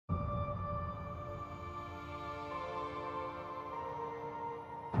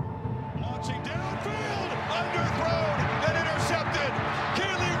launching downfield, underthrown and intercepted.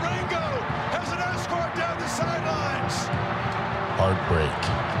 Keely Ringo has an escort down the sidelines. Heartbreak,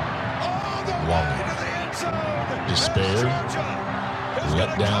 longing, despair,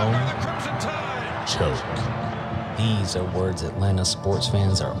 letdown, choke. These are words Atlanta sports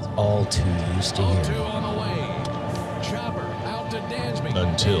fans are all too used to hearing.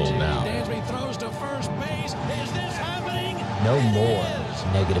 Until now. No more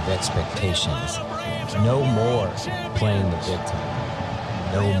negative expectations. No more playing the victim.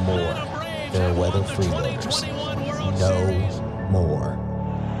 No more fair weather freeloaders. No more.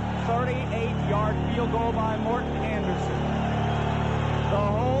 38-yard field goal by Morton Anderson. The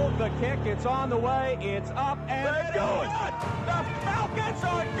hold, the kick, it's on the way, it's up and going. The Falcons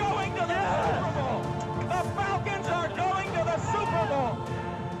are going to the Super Bowl. The Falcons are going to the Super Bowl.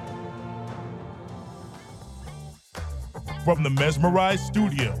 From the Mesmerized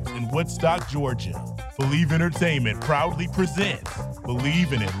Studios in Woodstock, Georgia, Believe Entertainment proudly presents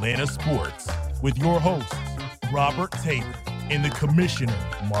Believe in Atlanta Sports with your hosts, Robert Taylor and the Commissioner,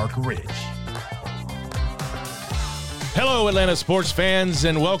 Mark Rich. Hello, Atlanta sports fans,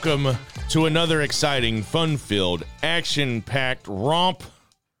 and welcome to another exciting, fun-filled, action-packed romp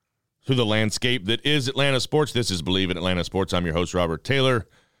through the landscape that is Atlanta sports. This is Believe in Atlanta Sports. I'm your host, Robert Taylor.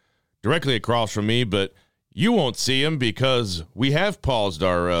 Directly across from me, but you won't see him because we have paused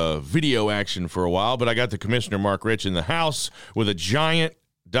our video action for a while, but I got the Commissioner, Mark Rich, in the house with a giant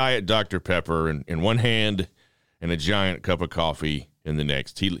Diet Dr. Pepper in one hand and a giant cup of coffee in the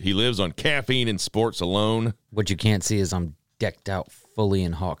next. He lives on caffeine and sports alone. What you can't see is I'm decked out fully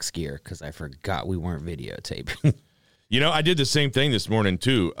in Hawks gear because I forgot we weren't videotaping. You know, I did the same thing this morning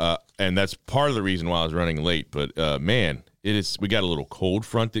too, and that's part of the reason why I was running late. But man, we got a little cold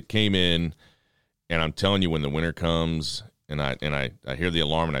front that came in, and I'm telling you, when the winter comes, and I hear the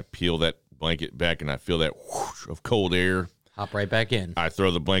alarm, and I peel that blanket back, and I feel that whoosh of cold air. Hop right back in. I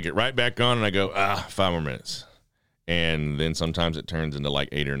throw the blanket right back on, and I go, 5 more minutes. And then sometimes it turns into like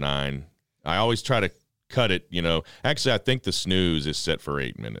 8 or 9. I always try to cut it, you know. Actually, I think the snooze is set for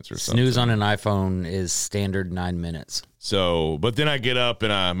 8 minutes or something. Snooze on an iPhone is standard 9 minutes. So, but then I get up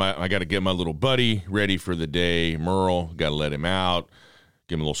and I got to get my little buddy ready for the day. Merle, got to let him out,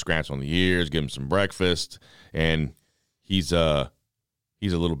 give him a little scratch on the ears, give him some breakfast. And he's a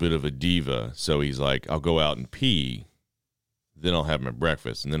little bit of a diva. So he's like, I'll go out and pee. Then I'll have my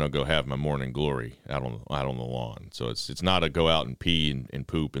breakfast, and then I'll go have my morning glory out on the lawn. So it's not a go out and pee and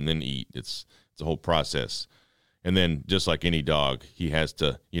poop and then eat. It's a whole process. And then just like any dog, he has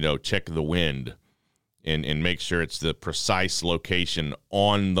to, check the wind and make sure it's the precise location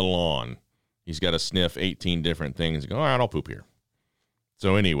on the lawn. He's got to sniff 18 different things and go, all right, I'll poop here.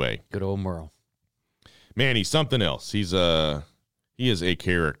 So anyway. Good old Merle. Man, he's something else. He is a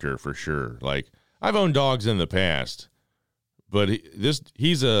character for sure. Like, I've owned dogs in the past. But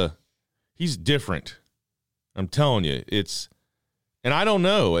he's different. I'm telling you, and I don't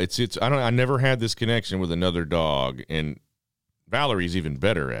know. I never had this connection with another dog, and Valerie's even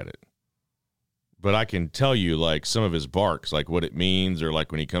better at it. But I can tell you, like, some of his barks, like what it means, or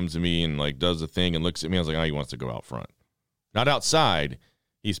like when he comes to me and like does a thing and looks at me, I was like, oh, he wants to go out front, not outside.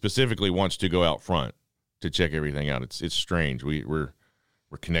 He specifically wants to go out front to check everything out. It's strange. We're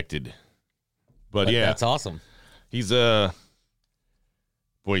connected. But yeah, that's awesome. He's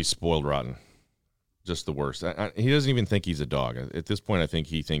Boy, he's spoiled rotten. Just the worst. He doesn't even think he's a dog. At this point, I think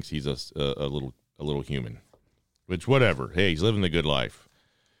he thinks he's a little human. Which, whatever. Hey, he's living the good life.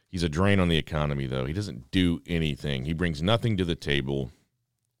 He's a drain on the economy, though. He doesn't do anything. He brings nothing to the table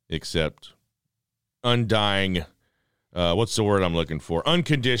except undying, what's the word I'm looking for?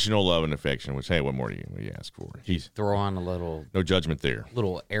 Unconditional love and affection, which, hey, what more do you ask for? Throw on a little... No judgment there.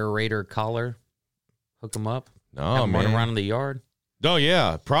 Little aerator collar. Hook him up. No, have him man. Run around in the yard. Oh,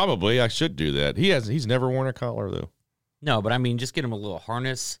 yeah, probably. I should do that. He's never worn a collar, though. No, but I mean, just get him a little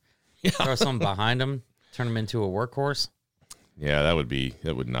harness, throw something behind him, turn him into a workhorse. Yeah,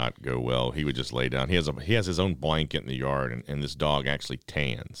 that would not go well. He would just lay down. He has his own blanket in the yard, and this dog actually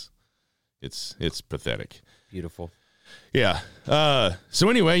tans. It's pathetic. Beautiful. Yeah. So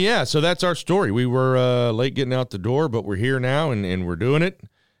anyway, yeah, so that's our story. We were late getting out the door, but we're here now, and we're doing it.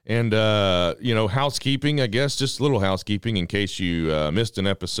 And, housekeeping, I guess, just a little housekeeping in case you missed an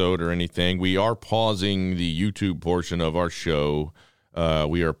episode or anything. We are pausing the YouTube portion of our show.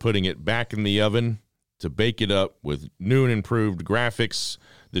 We are putting it back in the oven to bake it up with new and improved graphics.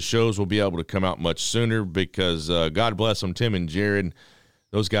 The shows will be able to come out much sooner because, God bless them, Tim and Jared,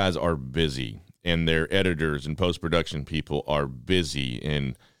 those guys are busy. And their editors and post-production people are busy.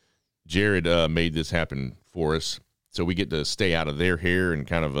 And Jared made this happen for us. so we get to stay out of their hair and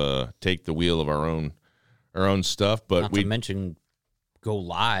kind of take the wheel of our own stuff. But not to mention go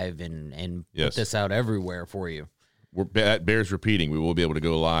live and yes, put this out everywhere for you. That bears repeating. We will be able to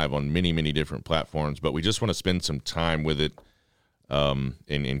go live on many, many different platforms, but we just want to spend some time with it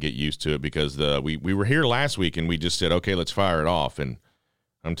and get used to it, because we were here last week and we just said, okay, let's fire it off. And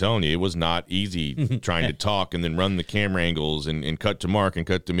I'm telling you, it was not easy trying to talk and then run the camera angles and cut to Mark and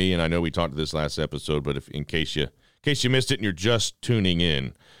cut to me. And I know we talked to this last episode, but in case you missed it and you're just tuning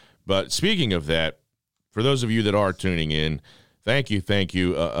in. But speaking of that, for those of you that are tuning in, thank you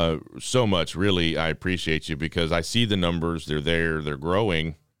so much. Really, I appreciate you, because I see the numbers. They're there. They're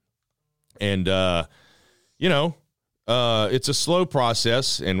growing. And, it's a slow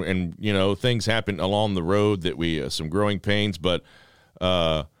process, and things happen along the road that we some growing pains. But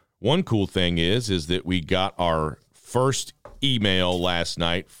one cool thing is that we got our first email last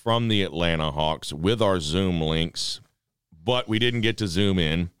night from the Atlanta Hawks with our Zoom links, but we didn't get to Zoom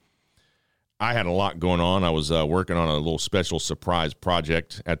in. I had a lot going on. I was working on a little special surprise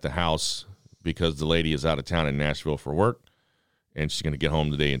project at the house because the lady is out of town in Nashville for work, and she's going to get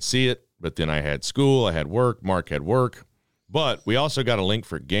home today and see it. But then I had school, I had work, Mark had work. But we also got a link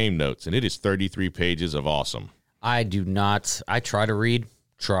for game notes, and it is 33 pages of awesome. I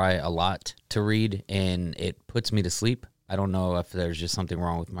try a lot to read, and it puts me to sleep. I don't know if there's just something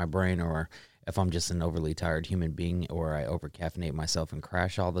wrong with my brain, or if I'm just an overly tired human being, or I over-caffeinate myself and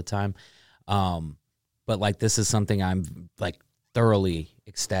crash all the time. But this is something I'm thoroughly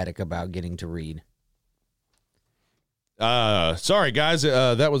ecstatic about getting to read. Sorry guys.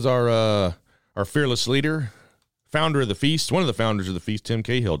 That was our fearless leader, founder of the feast, one of the founders of the feast, Tim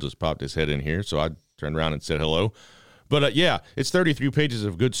Cahill, just popped his head in here. So I turned around and said hello. But it's 33 pages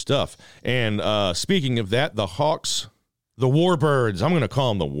of good stuff. And speaking of that, the Hawks, the Warbirds, I'm going to call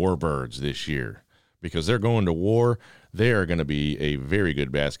them the Warbirds this year, because they're going to war. They are going to be a very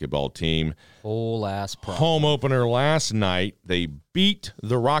good basketball team. Whole ass problem. Home opener last night. They beat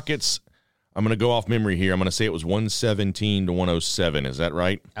the Rockets. I'm going to go off memory here. I'm going to say it was 117-107. Is that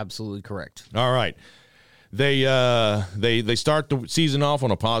right? Absolutely correct. All right. They start the season off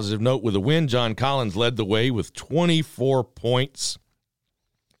on a positive note with a win. John Collins led the way with 24 points.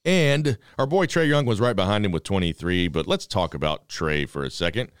 And our boy Trae Young was right behind him with 23. But let's talk about Trae for a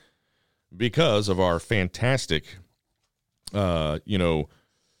second, because of our fantastic door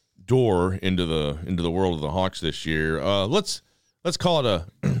into the world of the Hawks this year. Let's call it a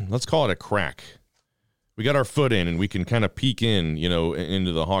crack. We got our foot in, and we can kind of peek in,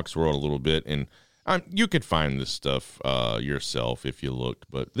 into the Hawks world a little bit. And you could find this stuff yourself if you looked,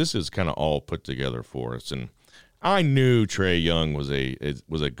 but this is kind of all put together for us. And I knew Trae Young was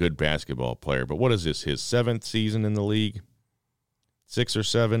a good basketball player, but what is this, his 7th season in the league? 6 or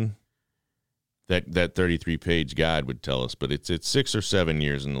 7? That 33-page guide would tell us, but it's 6 or 7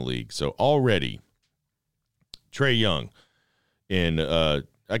 years in the league. So already, Trae Young, in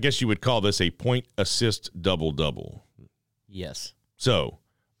I guess you would call this a point assist double-double. Yes. So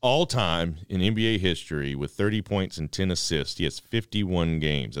all-time in NBA history with 30 points and 10 assists, he has 51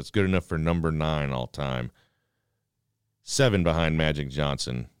 games. That's good enough for number 9 all-time. 7 behind Magic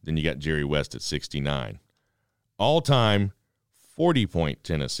Johnson. Then you got Jerry West at 69. All-time 40-point,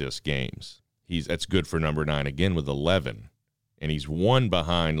 10-assist games. That's good for number 9, again with 11. And he's 1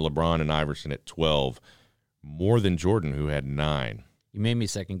 behind LeBron and Iverson at 12, more than Jordan, who had 9. You made me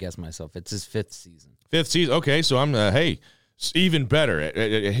second-guess myself. It's his 5th season. 5th season. Okay, so I'm, even better.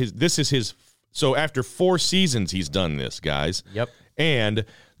 This is his, so after 4 seasons he's done this, guys. Yep. And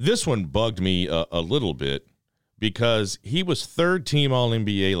this one bugged me a little bit, because he was 3rd team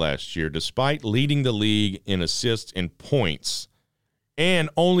All-NBA last year, despite leading the league in assists and points, and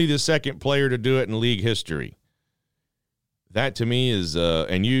only the 2nd player to do it in league history. That to me is,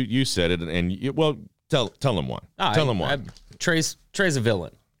 and you said it, and tell him why. Tell him why. Trae's a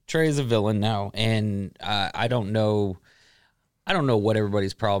villain. Trae's a villain now, and I don't know what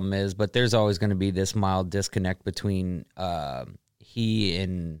everybody's problem is, but there's always going to be this mild disconnect between he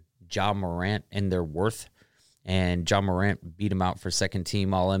and Ja Morant and their worth. And Ja Morant beat him out for 2nd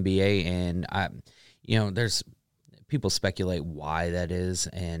team All-NBA, and there's people speculate why that is,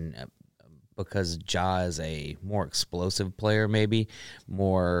 and because Ja is a more explosive player, maybe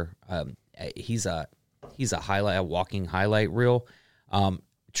more. He's a walking highlight reel.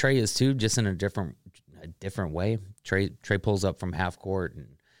 Trae is too, just in a different way. Trae pulls up from half court, and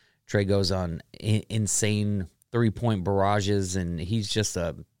Trae goes on insane 3-point barrages, and he's just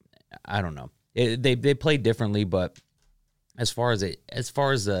I don't know. They play differently, but as far as the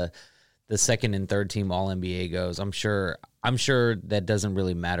 2nd and 3rd team All-NBA goes, I'm sure that doesn't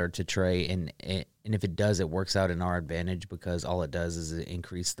really matter to Trae, if it does, it works out in our advantage because all it does is it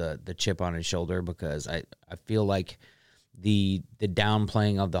increase the chip on his shoulder, because I feel like the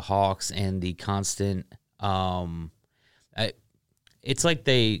downplaying of the Hawks and the constant it's like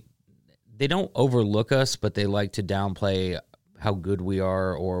they don't overlook us, but they like to downplay how good we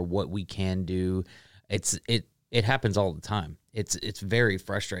are or what we can do. It happens all the time. It's very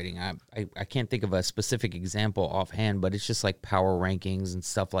frustrating. I can't think of a specific example offhand, but it's just like power rankings and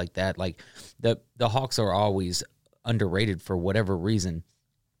stuff like that. Like the Hawks are always underrated for whatever reason.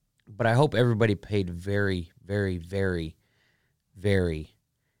 But I hope everybody paid very, very, very, very,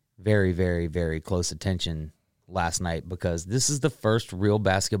 very, very, very close attention last night, because this is the first real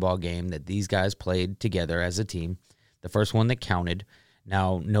basketball game that these guys played together as a team, the first one that counted.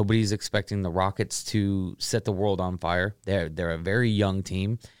 Now, nobody's expecting the Rockets to set the world on fire. They're a very young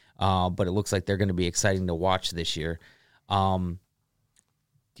team, but it looks like they're going to be exciting to watch this year. Dejounte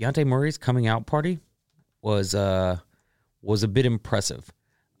Murray's coming out party was a bit impressive.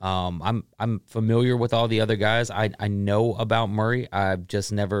 I'm familiar with all the other guys. I know about Murray. I've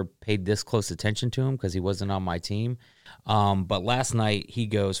just never paid this close attention to him because he wasn't on my team. But last night he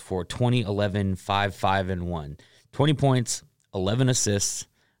goes for 20, 11, 5, 5, and 1. 20 points, 11 assists,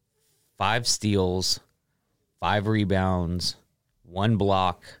 5 steals, 5 rebounds, 1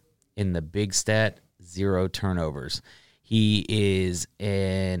 block, in the big stat, 0 turnovers. He is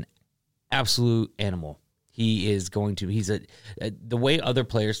an absolute animal. He's the way other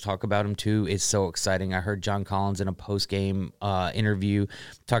players talk about him too is so exciting. I heard John Collins in a post-game interview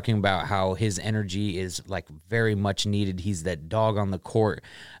talking about how his energy is like very much needed. He's that dog on the court.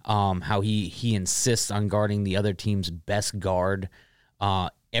 How he insists on guarding the other team's best guard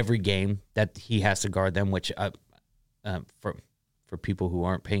every game that he has to guard them. Which for people who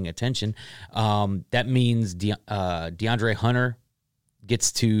aren't paying attention, that means DeAndre Hunter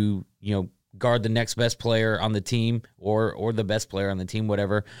gets to guard the next best player on the team or the best player on the team,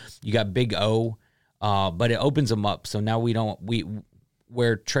 whatever. You got Big O, but it opens them up. So now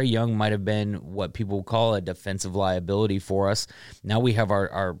where Trae Young might have been what people call a defensive liability for us, now we have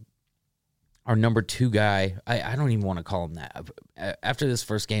our number 2 guy. I don't even want to call him that. After this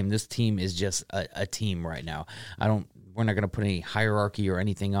first game, this team is just a team right now. We're not going to put any hierarchy or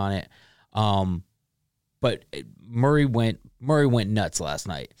anything on it. But Murray went nuts last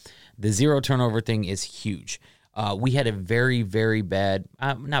night. The 0 turnover thing is huge. We had a very, very bad,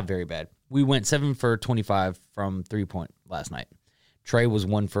 not very bad. We went 7 for 25 from 3-point last night. Trae was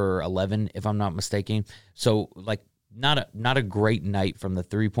 1 for 11, if I'm not mistaken. So, like, not a great night from the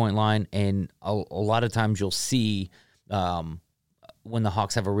 3-point line. And a lot of times you'll see when the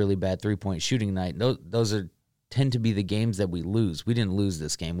Hawks have a really bad 3-point shooting night, those tend to be the games that we lose. We didn't lose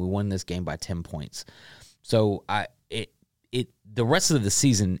this game. We won this game by 10 points. So the rest of the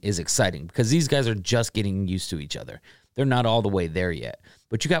season is exciting because these guys are just getting used to each other. They're not all the way there yet.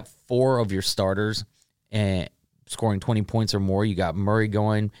 But you got 4 of your starters scoring 20 points or more. You got Murray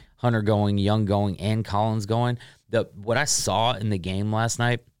going, Hunter going, Young going, and Collins going. What I saw in the game last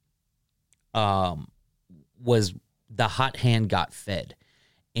night was the hot hand got fed.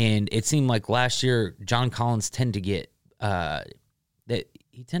 And it seemed like last year John Collins tended to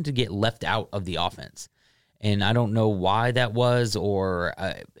get left out of the offense. And I don't know why that was, or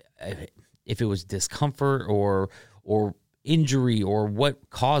if it was discomfort or injury or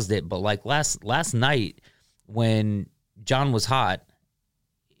what caused it. But like last night when John was hot,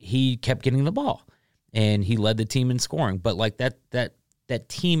 he kept getting the ball and he led the team in scoring. But like that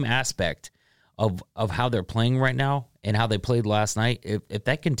team aspect of how they're playing right now and how they played last night, if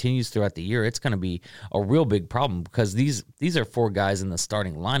that continues throughout the year, it's going to be a real big problem because these are 4 guys in the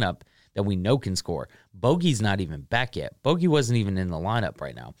starting lineup that we know can score. Bogey's not even back yet. Bogey wasn't even in the lineup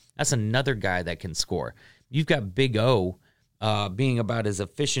right now. That's another guy that can score. You've got Big O being about as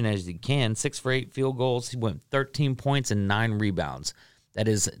efficient as he can, 6 for 8 field goals. He went 13 points and 9 rebounds. That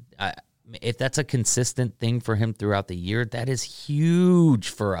is, if that's a consistent thing for him throughout the year, that is huge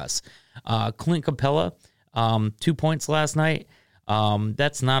for us. Clint Capella, 2 points last night.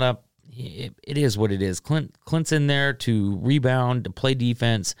 That's not a... It is what it is. Clint's in there to rebound, to play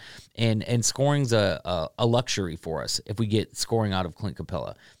defense, and scoring's a luxury for us if we get scoring out of Clint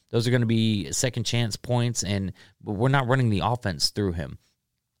Capella. Those are going to be second chance points, but we're not running the offense through him.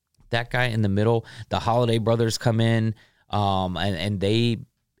 That guy in the middle, the Holiday brothers come in, and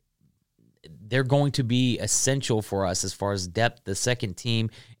they're going to be essential for us as far as depth, the second team,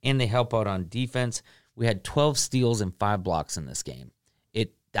 and they help out on defense. We had 12 steals and 5 blocks in this game.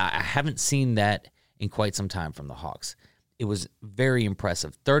 I haven't seen that in quite some time from the Hawks. It was very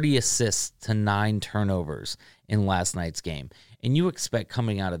impressive. 30 assists to 9 turnovers in last night's game. And you expect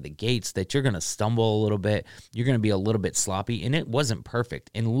coming out of the gates that you're going to stumble a little bit, you're going to be a little bit sloppy, and it wasn't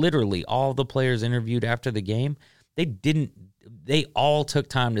perfect. And literally all the players interviewed after the game, they all took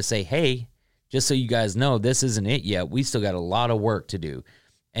time to say, hey, just so you guys know, this isn't it yet. We still got a lot of work to do.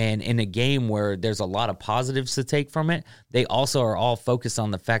 And in a game where there's a lot of positives to take from it, they also are all focused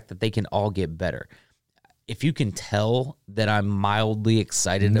on the fact that they can all get better. If you can tell that I'm mildly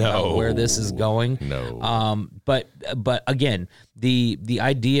excited about where this is going. But again, the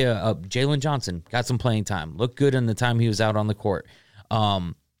idea of Jalen Johnson got some playing time, looked good in the time he was out on the court.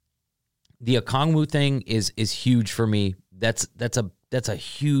 The Okongwu thing is huge for me. That's a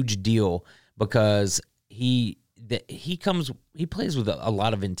huge deal because he plays with a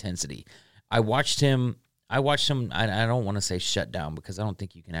lot of intensity. I watched him. I don't want to say shut down because I don't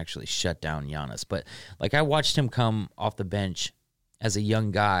think you can actually shut down Giannis, but like I watched him come off the bench as a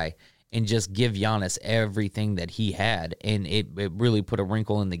young guy and just give Giannis everything that he had, and it really put a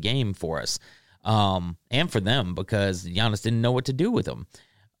wrinkle in the game for us, and for them because Giannis didn't know what to do with him.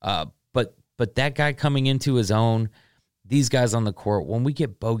 But that guy coming into his own, these guys on the court, when we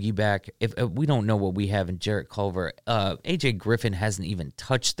get Bogey back, if we don't know what we have in Jarrett Culver, AJ Griffin hasn't even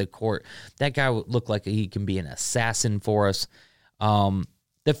touched the court. That guy would look like he can be an assassin for us.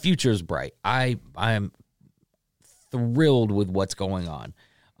 The future is bright. I am thrilled with what's going on.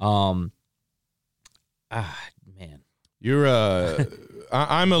 Man, you're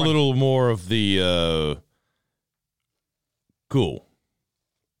I'm a little more of the cool.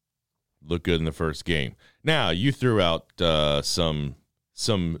 Look good in the first game. Now, you threw out some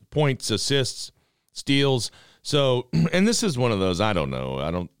points, assists, steals. So, and this is one of those, I don't know.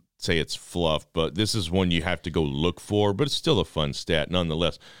 I don't say it's fluff, but this is one you have to go look for, but it's still a fun stat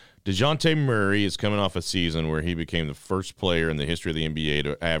nonetheless. DeJounte Murray is coming off a season where he became the first player in the history of the NBA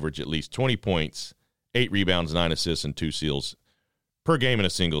to average at least 20 points, 8 rebounds, 9 assists, and 2 steals per game in a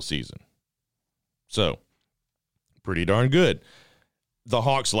single season. So, pretty darn good. The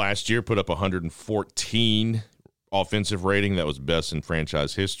Hawks last year put up 114 offensive rating. That was best in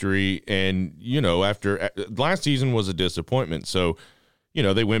franchise history. And, after last season was a disappointment. So,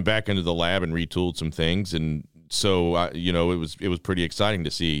 they went back into the lab and retooled some things. And so, it was pretty exciting to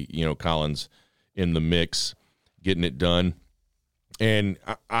see, Collins in the mix, getting it done. And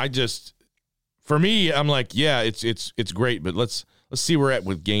I just, for me, I'm like, yeah, it's great, but let's see where we're at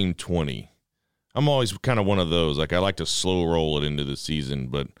with game 20. I'm always kind of one of those. Like, I like to slow roll it into the season,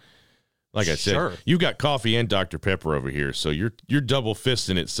 but like I said, you've got coffee and Dr. Pepper over here, so you're double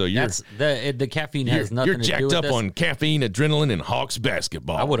fisting it. So the caffeine has nothing to do with this. You're jacked up on caffeine, adrenaline, and Hawks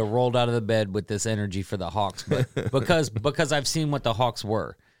basketball. I would have rolled out of the bed with this energy for the Hawks, but because I've seen what the Hawks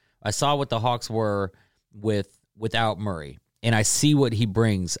were. I saw what the Hawks were without Murray, and I see what he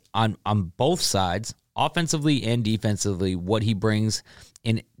brings on both sides, offensively and defensively, what he brings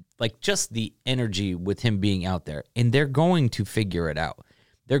in. Like, just the energy with him being out there. And they're going to figure it out.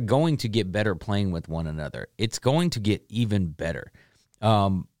 They're going to get better playing with one another. It's going to get even better.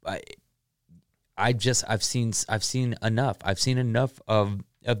 I've seen enough. I've seen enough of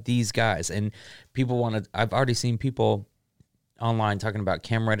these guys. And I've already seen people online talking about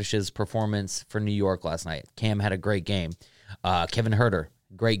Cam Reddish's performance for New York last night. Cam had a great game. Kevin Huerter,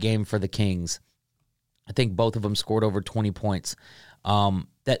 great game for the Kings. I think both of them scored over 20 points.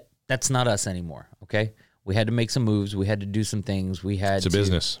 That's not us anymore, okay? We had to make some moves. We had to do some things. It's a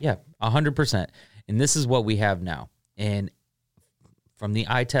business. Yeah, 100%. And this is what we have now. And from the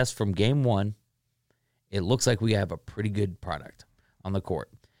eye test from game 1, it looks like we have a pretty good product on the court.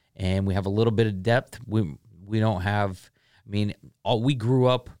 And we have a little bit of depth. We don't have, we grew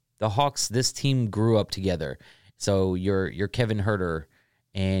up, the Hawks, this team grew up together. So your Kevin Huerter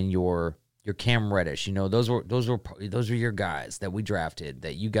and your Cam Reddish, those were your guys that we drafted,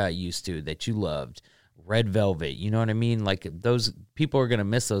 that you got used to, that you loved. Red Velvet, you know what I mean? Like, those people are gonna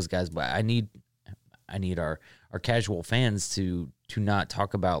miss those guys, but I need our casual fans to not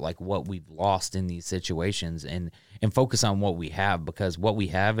talk about like what we've lost in these situations and focus on what we have, because what we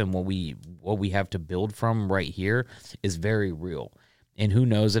have and what we have to build from right here is very real. And who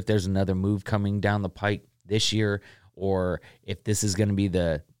knows if there's another move coming down the pike this year, or if this is going to be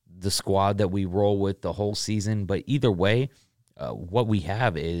the squad that we roll with the whole season. But either way, what we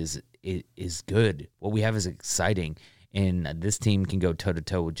have is good. What we have is exciting, and this team can go toe to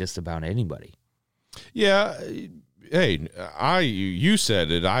toe with just about anybody. Yeah. Hey, you said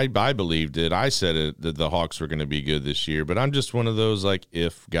it. I believed it. I said it, that the Hawks were going to be good this year, but I'm just one of those, like,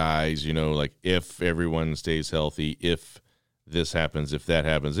 if guys, like, if everyone stays healthy, if this happens, if that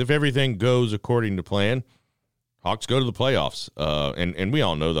happens, if everything goes according to plan, Hawks go to the playoffs. And we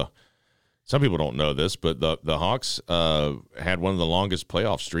all know some people don't know this, but the Hawks had one of the longest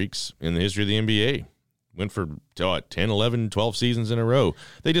playoff streaks in the history of the NBA. Went for 10, 11, 12 seasons in a row.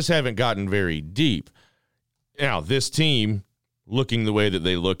 They just haven't gotten very deep. Now, this team, looking the way that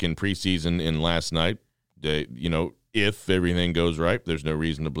they look in preseason and last night, if everything goes right, there's no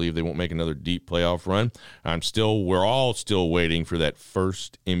reason to believe they won't make another deep playoff run. We're all still waiting for that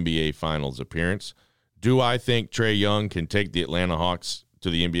first NBA Finals appearance. Do I think Trae Young can take the Atlanta Hawks to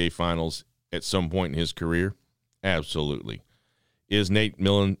the NBA Finals at some point in his career? Absolutely. Is Nate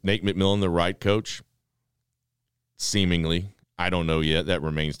McMillan the right coach? Seemingly. I don't know yet. That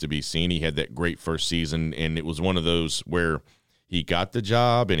remains to be seen. He had that great first season, and it was one of those where he got the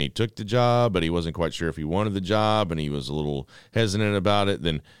job and he took the job, but he wasn't quite sure if he wanted the job, and he was a little hesitant about it.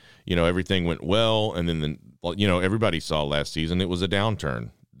 Then, everything went well, and then everybody saw last season it was a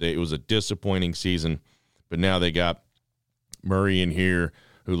downturn. It was a disappointing season, but now they got Murray in here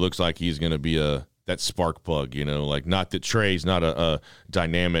who looks like he's going to be that spark plug, like not that Trae's not a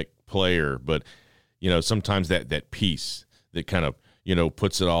dynamic player, but, sometimes that piece that kind of,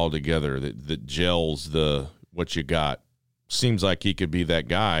 puts it all together, that gels what you got. Seems like he could be that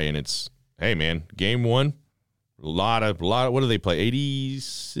guy, and it's, hey, man, game one, a lot of what do they play,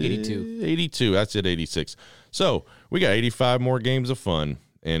 82, that's it, 86. So we got 85 more games of fun,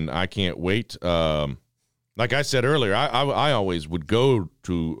 and I can't wait. Like I said earlier, I always would go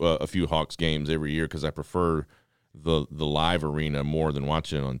to a few Hawks games every year because I prefer the live arena more than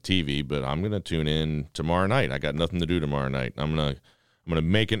watching it on TV, but I'm going to tune in tomorrow night. I got nothing to do tomorrow night. I'm going to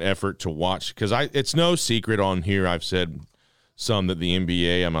make an effort to watch, because it's no secret on here, I've said some that the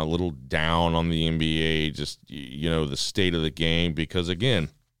NBA, I'm a little down on the NBA, just, the state of the game, because, again,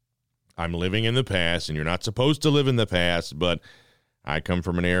 I'm living in the past, and you're not supposed to live in the past, but I come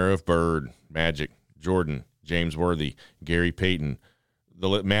from an era of Bird, Magic, Jordan, James Worthy, Gary Payton,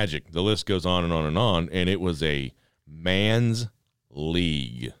 Magic. The list goes on and on and on, and it was a man's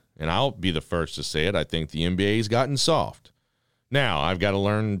league. And I'll be the first to say it. I think the NBA's gotten soft. Now, I've got to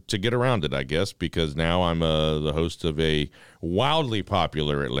learn to get around it, I guess, because now I'm the host of a wildly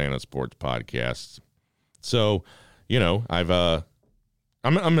popular Atlanta sports podcast. So, I'm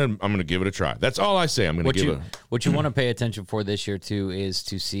gonna give it a try. That's all I say. I'm gonna give it. What you want to pay attention for this year too is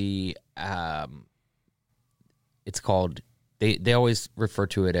to see. It's called. They always refer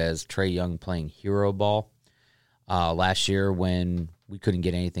to it as Trae Young playing hero ball. Last year, when we couldn't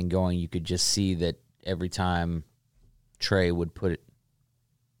get anything going, you could just see that every time Trae would put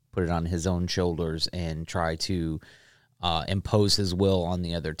it on his own shoulders and try to impose his will on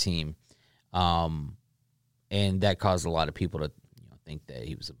the other team, and that caused a lot of people to think that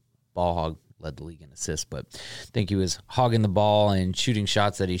he was a ball hog. Led the league in assists, but I think he was hogging the ball and shooting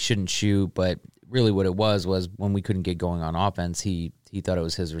shots that he shouldn't shoot. But really, what it was when we couldn't get going on offense, he thought it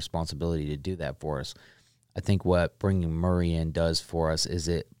was his responsibility to do that for us. I think what bringing Murray in does for us is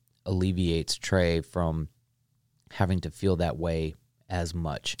it alleviates Trae from having to feel that way as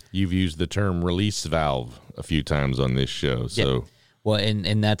much. You've used the term release valve a few times on this show, so. Yeah. Well,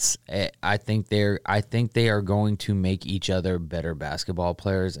 and that's I think they are going to make each other better basketball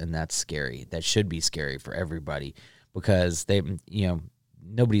players, and that's scary. That should be scary for everybody, because they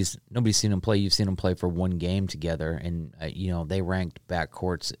nobody's seen them play. You've seen them play for one game together, and they ranked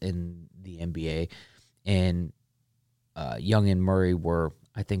backcourts in the NBA, and Young and Murray were,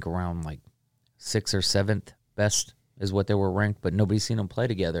 I think, around like 6th or 7th best is what they were ranked, but nobody's seen them play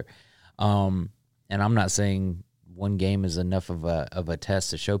together. And I'm not saying one game is enough of a test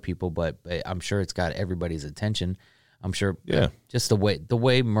to show people, but I'm sure it's got everybody's attention. I'm sure, just the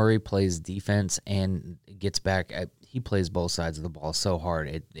way Murray plays defense and gets back, he plays both sides of the ball so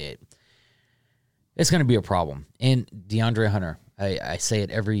hard. It's going to be a problem. And DeAndre Hunter, I say it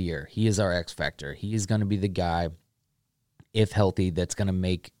every year, he is our X factor. He is going to be the guy, if healthy, that's going to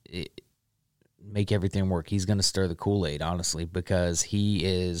make everything work. He's going to stir the Kool-Aid, honestly, because he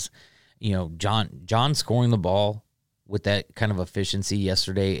is. John scoring the ball with that kind of efficiency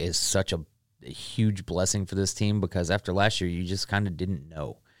yesterday is such a huge blessing for this team, because after last year, you just kind of didn't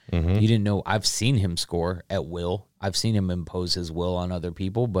know. Mm-hmm. You didn't know. I've seen him score at will. I've seen him impose his will on other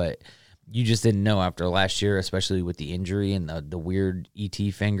people, but you just didn't know after last year, especially with the injury and the weird ET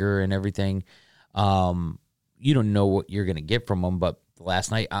finger and everything. You don't know what you're going to get from him, but last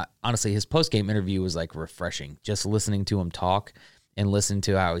night, honestly, his post-game interview was like refreshing. Just listening to him talk and listen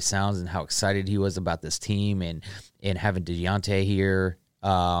to how he sounds and how excited he was about this team and having DeJounte here.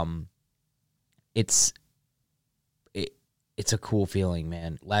 It's a cool feeling,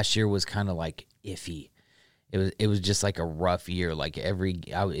 man. Last year was kind of like iffy. It was just like a rough year. Like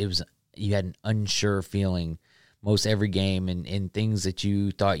you had an unsure feeling most every game, and things that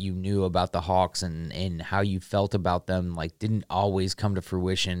you thought you knew about the Hawks and how you felt about them, like, didn't always come to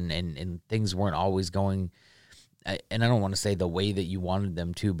fruition, and things weren't always going, and I don't want to say the way that you wanted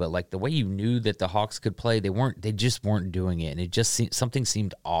them to, but like the way you knew that the Hawks could play, they just weren't doing it, and it just something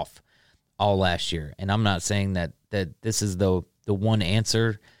seemed off all last year. And I'm not saying that this is the one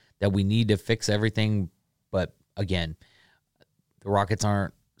answer that we need to fix everything, but again, the Rockets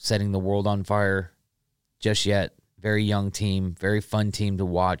aren't setting the world on fire just yet. Very young team, very fun team to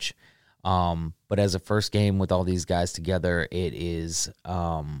watch. But as a first game with all these guys together, it is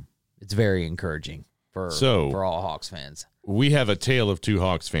it's very encouraging for all Hawks fans. We have a tale of two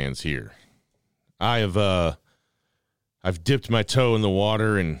Hawks fans here. I've dipped my toe in the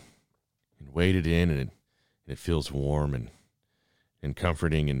water and waded in, and it feels warm and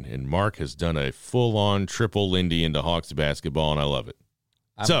comforting. And Mark has done a full-on triple Lindy into Hawks basketball, and I love it.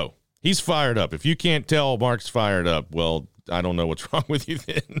 So he's fired up. If you can't tell Mark's fired up, well, I don't know what's wrong with you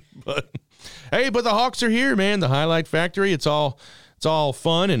then. But hey, but the Hawks are here, man. The Highlight Factory. It's all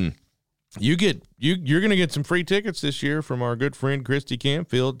fun, and you're gonna get some free tickets this year from our good friend Christy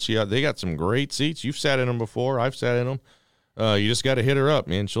Campfield. They got some great seats. You've sat in them before. I've sat in them. You just got to hit her up,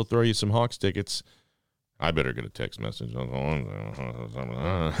 man. She'll throw you some Hawks tickets. I better get a text message.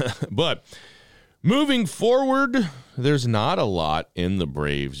 But moving forward, there's not a lot in the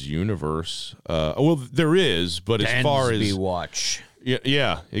Braves universe. Well, there is, but as far as watch.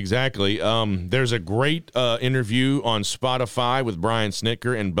 Yeah, exactly. There's a great interview on Spotify with Brian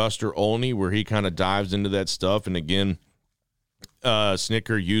Snicker and Buster Olney where he kind of dives into that stuff. And again,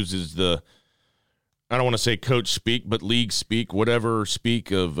 Snicker uses I don't want to say coach speak, but league speak, whatever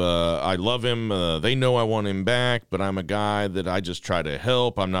speak of, I love him. They know I want him back, but I'm a guy that I just try to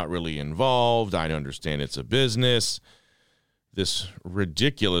help. I'm not really involved. I understand it's a business. This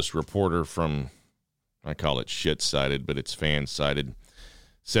ridiculous reporter from, I call it shit-sided, but it's fan-sided,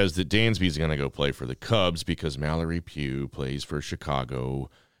 says that Dansby's going to go play for the Cubs because Mallory Pugh plays for Chicago,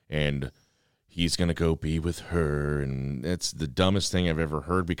 and he's going to go be with her, and it's the dumbest thing I've ever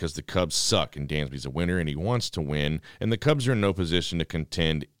heard because the Cubs suck, and Dansby's a winner, and he wants to win, and the Cubs are in no position to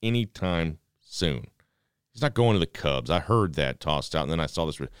contend anytime soon. He's not going to the Cubs. I heard that tossed out, and then I saw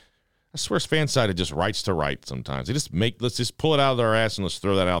this. I swear fan-sided just writes to write sometimes. They just let's just pull it out of their ass and let's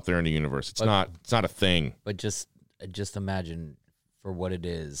throw that out there in the universe. It's not a thing. But just imagine for what it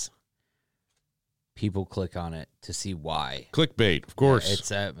is. People click on it to see why. Clickbait, of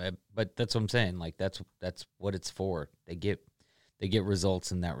course. But that's what I'm saying. Like that's what it's for. They get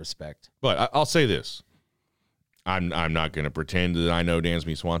results in that respect. But I'll say this: I'm not going to pretend that I know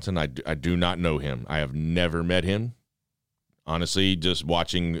Dansby Swanson. I do not know him. I have never met him. Honestly, just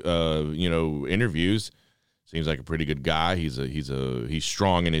watching interviews, seems like a pretty good guy. He's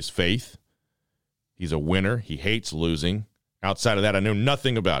strong in his faith. He's a winner. He hates losing. Outside of that, I know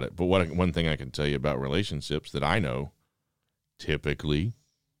nothing about it. But one thing I can tell you about relationships that I know, typically,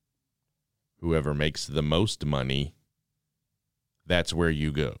 whoever makes the most money, that's where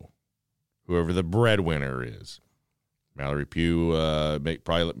you go. Whoever the breadwinner is. Mallory Pugh,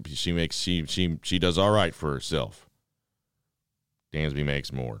 she does all right for herself. Dansby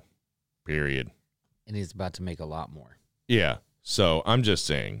makes more, period. And he's about to make a lot more. Yeah. So I'm just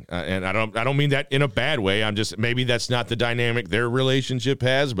saying, and I don't mean that in a bad way. I'm just, maybe that's not the dynamic their relationship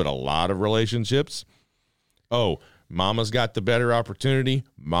has, but a lot of relationships. Oh, mama's got the better opportunity.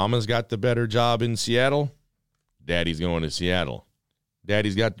 Mama's got the better job in Seattle. Daddy's going to Seattle.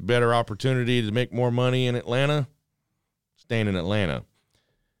 Daddy's got the better opportunity to make more money in Atlanta. Staying in Atlanta.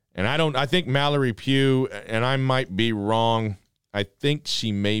 And I think Mallory Pugh, and I might be wrong, I think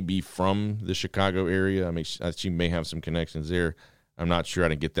she may be from the Chicago area. I mean, she may have some connections there. I'm not sure. I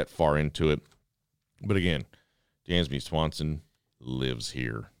didn't get that far into it. But again, Dansby Swanson lives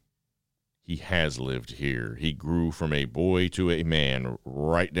here. He has lived here. He grew from a boy to a man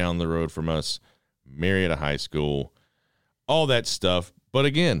right down the road from us, Marietta High School, all that stuff. But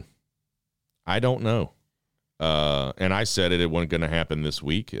again, I don't know. And I said it wasn't going to happen this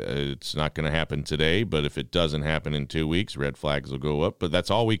week. It's not going to happen today, but if it doesn't happen in 2 weeks, red flags will go up. But that's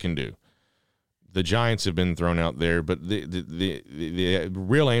all we can do. The Giants have been thrown out there, but the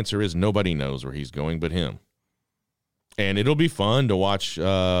real answer is nobody knows where he's going but him. And it'll be fun to watch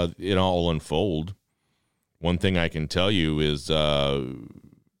it all unfold. One thing I can tell you is the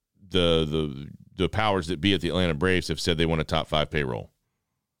powers that be at the Atlanta Braves have said they want a top 5 payroll.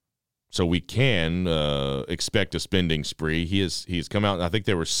 So we can expect a spending spree. He's come out, I think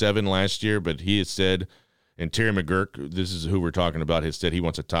there were 7 last year, but he has said, and Terry McGurk, this is who we're talking about, has said he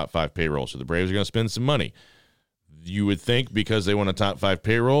wants a top 5 payroll. So the Braves are going to spend some money. You would think because they want a top 5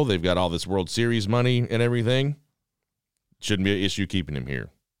 payroll, they've got all this World Series money and everything. Shouldn't be an issue keeping him here.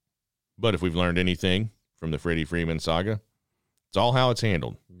 But if we've learned anything from the Freddie Freeman saga, it's all how it's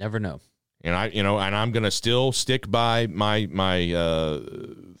handled. Never know. And I'm going to still stick by my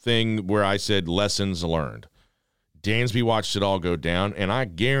thing where I said lessons learned. Dansby watched it all go down, and I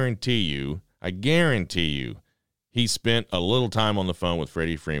guarantee you, he spent a little time on the phone with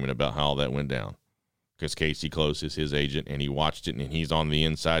Freddie Freeman about how all that went down. Because Casey Close is his agent, and he watched it, and he's on the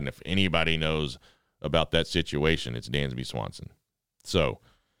inside. And if anybody knows about that situation, it's Dansby Swanson. So,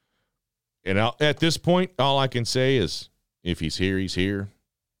 and at this point, all I can say is if he's here, he's here.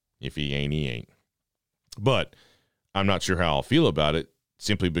 If he ain't, he ain't. But I'm not sure how I'll feel about it,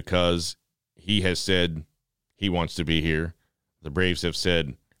 simply because he has said he wants to be here. The Braves have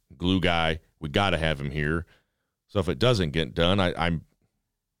said, glue guy, we got to have him here. So if it doesn't get done, I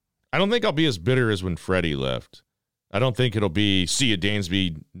don't think I'll be as bitter as when Freddie left. I don't think it'll be, see you,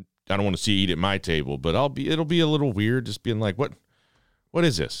 Dansby, I don't want to see you eat at my table, but it'll be a little weird just being like, what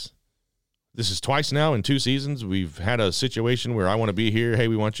is this? This is twice now in 2 seasons. We've had a situation where I want to be here. Hey,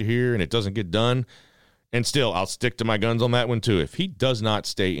 we want you here, and it doesn't get done. And still, I'll stick to my guns on that one, too. If he does not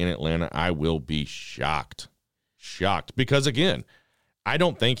stay in Atlanta, I will be shocked. Shocked. Because, again, I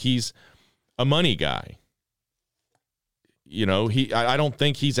don't think he's a money guy. You know, I don't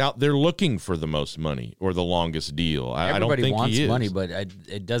think he's out there looking for the most money or the longest deal. I don't think wants he is. money, but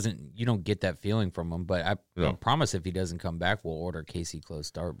it doesn't. You don't get that feeling from him. But I promise, if he doesn't come back, we'll order Casey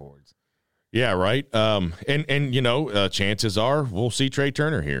Close dartboards. Yeah, right. And you know, chances are we'll see Trey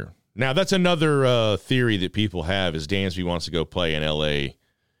Turner here. Now, that's another theory that people have is Dansby wants to go play in L.A.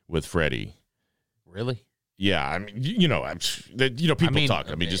 with Freddie. Really? Yeah, I mean, people talk.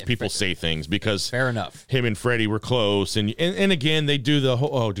 I mean, just people say things because fair enough. Him and Freddie were close, and again they do the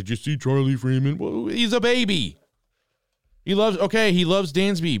whole. Oh, did you see Charlie Freeman? Well, he's a baby. He loves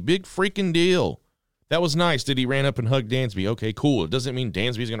Dansby. Big freaking deal. That was nice that he ran up and hugged Dansby. Okay, cool. It doesn't mean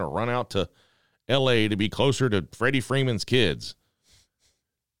Dansby's going to run out to L.A. to be closer to Freddie Freeman's kids.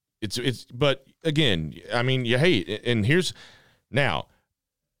 But again, I mean, hey, and here's now.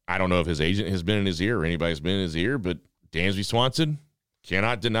 I don't know if his agent has been in his ear or anybody's been in his ear, but Dansby Swanson,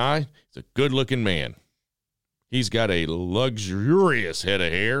 cannot deny, he's a good-looking man. He's got a luxurious head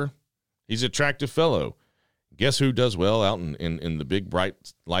of hair. He's an attractive fellow. Guess who does well out in the big, bright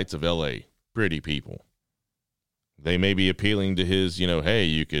lights of L.A.? Pretty people. They may be appealing to his, hey,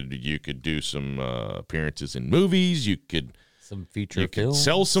 you could do some appearances in movies. You could some feature films.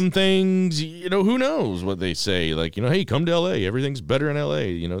 Sell some things. Who knows what they say? Like, hey, come to L.A. Everything's better in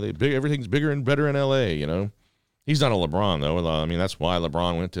L.A. Everything's bigger and better in L.A., He's not a LeBron, though. I mean, that's why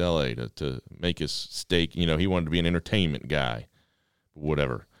LeBron went to L.A. to make his stake. He wanted to be an entertainment guy.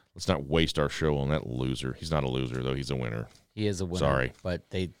 Whatever. Let's not waste our show on that loser. He's not a loser, though. He's a winner. He is a winner. Sorry. But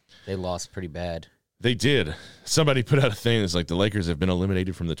they lost pretty bad. They did. Somebody put out a thing that's like the Lakers have been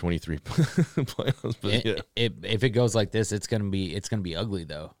eliminated from the 23 playoffs. But if it goes like this, it's gonna be ugly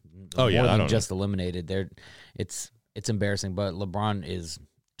though. Oh yeah, more than just eliminated. It's embarrassing. But LeBron is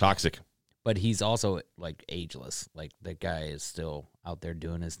toxic. But he's also like ageless. Like that guy is still out there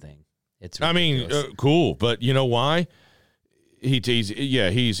doing his thing. It's cool. But you know why? He takes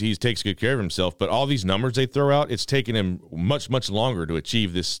good care of himself, but all these numbers they throw out, it's taken him much, much longer to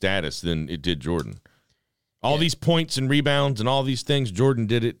achieve this status than it did Jordan. All these points and rebounds and all these things, Jordan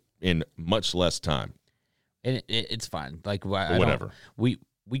did it in much less time. And it's fine. Like whatever. We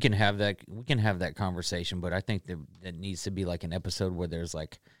can have that conversation, but I think that needs to be like an episode where there's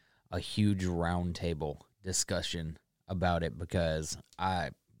like a huge round table discussion about it because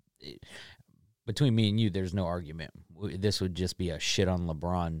between me and you, there's no argument. This would just be a shit on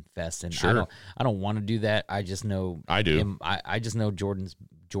LeBron fest, and sure. I don't want to do that. I just know I do. I just know Jordan's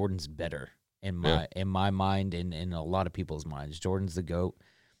better in my mind and in a lot of people's minds. Jordan's the GOAT,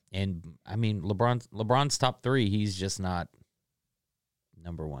 and I mean LeBron's top 3. He's just not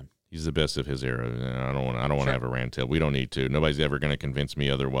number 1. He's the best of his era. I don't want to have a rant tale. We don't need to. Nobody's ever going to convince me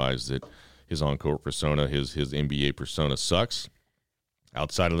otherwise that his on-court persona, his NBA persona sucks.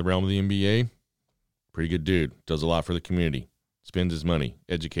 Outside of the realm of the NBA. Pretty good dude. Does a lot for the community. Spends his money.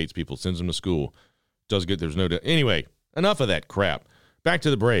 Educates people. Sends them to school. Does good. There's no doubt. Anyway, enough of that crap. Back to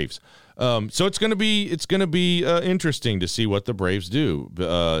the Braves. So it's going to be interesting to see what the Braves do,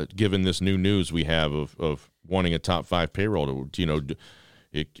 given this new news we have of wanting a top 5 payroll.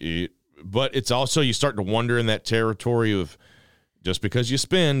 But it's also you start to wonder in that territory of just because you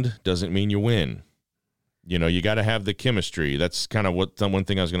spend doesn't mean you win. You got to have the chemistry. That's kind of what one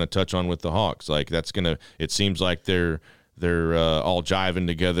thing I was going to touch on with the Hawks. Like it seems like they're all jiving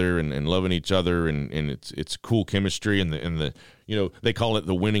together and loving each other, and it's cool chemistry, and the they call it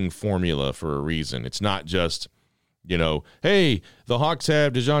the winning formula for a reason. It's not just hey, the Hawks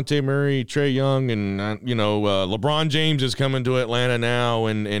have DeJounte Murray, Trae Young, and, LeBron James is coming to Atlanta now,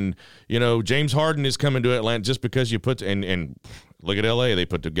 and James Harden is coming to Atlanta just because you put – and look at L.A. They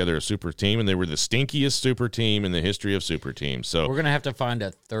put together a super team, and they were the stinkiest super team in the history of super teams. So we're going to have to find a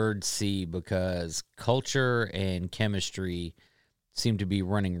third C because culture and chemistry seem to be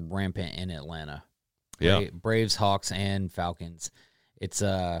running rampant in Atlanta. Yeah. Braves, Hawks, and Falcons. It's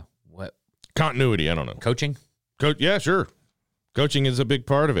what? Continuity, I don't know. Coaching? Yeah, sure. Coaching is a big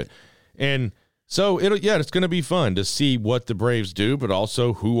part of it. And so, it's going to be fun to see what the Braves do, but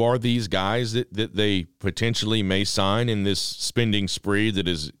also who are these guys that they potentially may sign in this spending spree that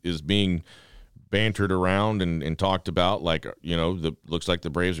is being bantered around and talked about. Like, looks like the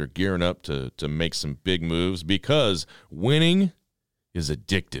Braves are gearing up to make some big moves because winning is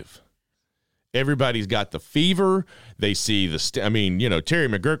addictive. Everybody's got the fever. They see the Terry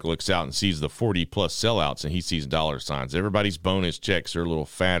McGurk looks out and sees the 40-plus sellouts, and he sees dollar signs. Everybody's bonus checks are a little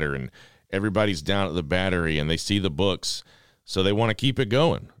fatter, and everybody's down at the Battery, and they see the books, so they want to keep it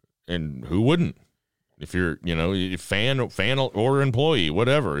going. And who wouldn't? If you're, fan or employee,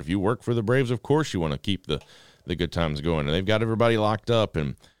 whatever. If you work for the Braves, of course you want to keep the good times going. And they've got everybody locked up.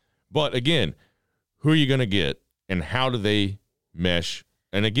 But again, who are you going to get, and how do they mesh?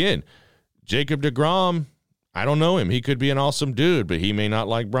 And again, Jacob deGrom, I don't know him. He could be an awesome dude, but he may not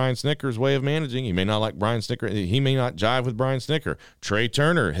like Brian Snitker's way of managing. He may not like Brian Snitker. He may not jive with Brian Snitker. Trey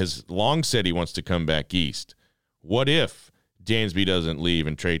Turner has long said he wants to come back east. What if Dansby doesn't leave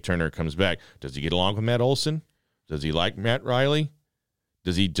and Trey Turner comes back? Does he get along with Matt Olson? Does he like Matt Riley?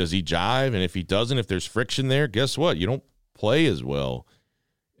 Does he jive? And if he doesn't, if there's friction there, guess what? You don't play as well.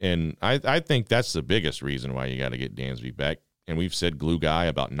 And I think that's the biggest reason why you got to get Dansby back. And we've said glue guy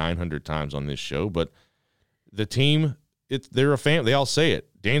about 900 times on this show, but the team, they're a family. They all say it.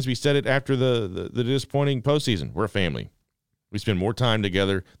 Dansby said it after the disappointing postseason. We're a family. We spend more time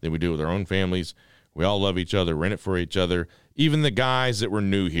together than we do with our own families. We all love each other. We're in it for each other. Even the guys that were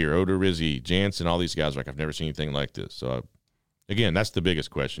new here, Odorizzi, Jansen, all these guys, I've never seen anything like this. So, again, that's the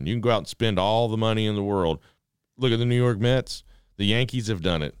biggest question. You can go out and spend all the money in the world. Look at the New York Mets. The Yankees have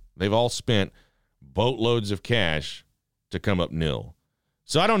done it. They've all spent boatloads of cash to come up nil.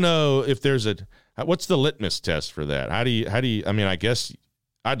 So I don't know if there's what's the litmus test for that? How do you, I guess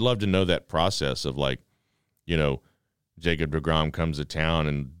I'd love to know that process of Jacob deGrom comes to town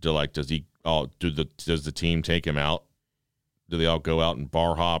and does the team take him out? Do they all go out and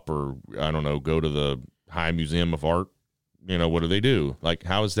bar hop or, I don't know, go to the High Museum of Art? What do they do? Like,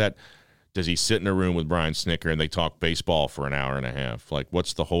 how is that? Does he sit in a room with Brian Snitker and they talk baseball for an hour and a half? Like,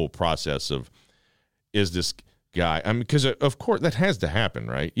 what's the whole process of, is this guy? Because of course that has to happen,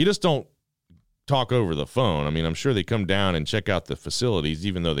 right? You just don't talk over the phone. I'm sure they come down and check out the facilities,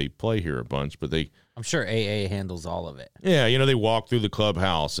 even though they play here a bunch. But I'm sure AA handles all of it. Yeah, they walk through the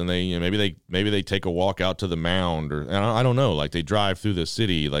clubhouse and they maybe they take a walk out to the mound, or I don't know. Like they drive through the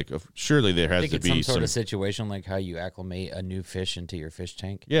city. Like surely there has to be some sort of situation like how you acclimate a new fish into your fish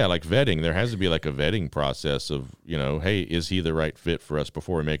tank. Yeah, like vetting. There has to be like a vetting process of hey, is he the right fit for us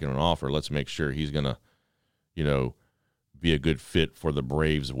before we're making an offer? Let's make sure he's gonna be a good fit for the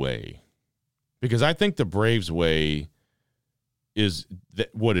Braves way. Because I think the Braves way is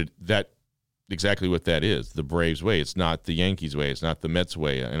exactly what that is, the Braves way. It's not the Yankees way. It's not the Mets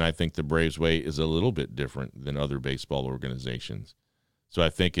way. And I think the Braves way is a little bit different than other baseball organizations. So I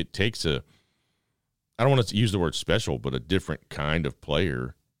think it takes I don't want to use the word special, but a different kind of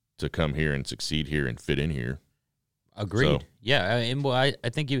player to come here and succeed here and fit in here. Agreed. So, yeah. And I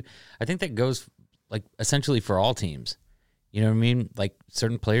think that goes like essentially for all teams. You know what I mean? Like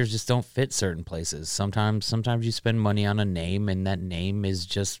certain players just don't fit certain places. Sometimes you spend money on a name, and that name is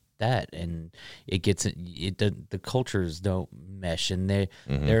just that, and the cultures don't mesh, and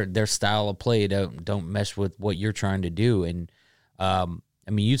their style of play don't mesh with what you're trying to do. And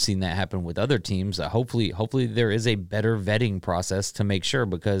you've seen that happen with other teams. Hopefully there is a better vetting process to make sure,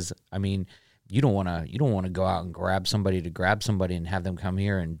 because you don't want to go out and grab somebody and have them come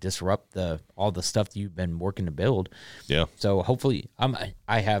here and disrupt all the stuff that you've been working to build. Yeah. So hopefully,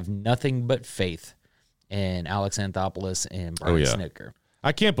 I have nothing but faith in Alex Anthopoulos and Brian Snitker.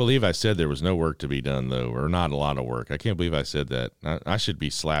 I can't believe I said there was no work to be done, though, or not a lot of work. I can't believe I said that. I should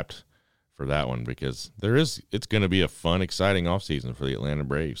be slapped for that one, because it's going to be a fun, exciting offseason for the Atlanta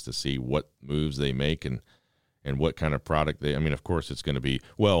Braves to see what moves they make and what kind of product they. Of course, it's going to be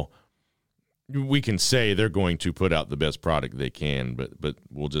we can say they're going to put out the best product they can, but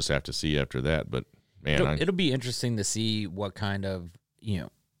we'll just have to see after that. But man, it'll be interesting to see what kind of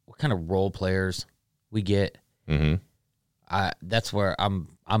role players we get. Mm-hmm. That's where I'm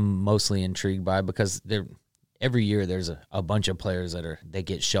mostly intrigued by, because every year there's a bunch of players that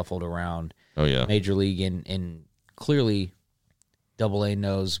get shuffled around. Oh yeah, Major League, and clearly AA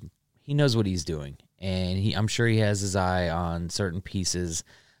knows what he's doing, and I'm sure he has his eye on certain pieces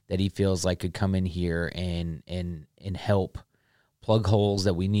that he feels like could come in here and help plug holes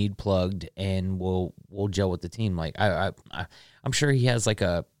that we need plugged, and we'll gel with the team. Like I'm sure he has like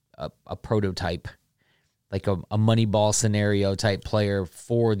a prototype, like a Moneyball scenario type player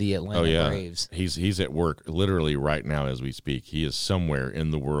for the Atlanta Braves. He's at work literally right now as we speak. He is somewhere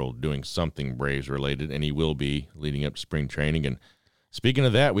in the world doing something Braves related, and he will be leading up to spring training. And speaking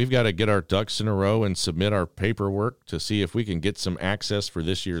of that, we've got to get our ducks in a row and submit our paperwork to see if we can get some access for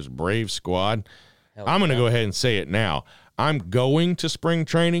this year's Braves squad. I'm going to go ahead and say it now. I'm going to spring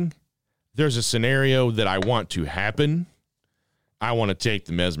training. There's a scenario that I want to happen. I want to take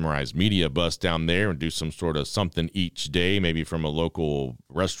the Mesmerized Media bus down there and do some sort of something each day, maybe from a local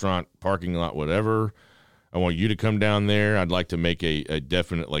restaurant, parking lot, whatever. I want you to come down there. I'd like to make a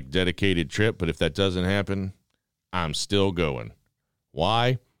definite, like, dedicated trip, but if that doesn't happen, I'm still going.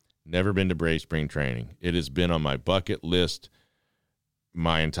 Why? Never been to Braves spring training. It has been on my bucket list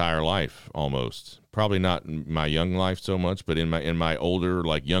my entire life almost. Probably not in my young life so much, but in my older,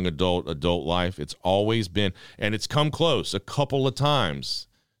 like, young adult life, it's always been, and it's come close a couple of times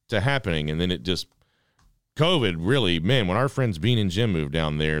to happening, and then it just, COVID really, man, when our friends Bean and Jim moved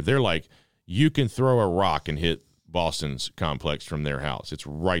down there, they're like, you can throw a rock and hit Boston's complex from their house. It's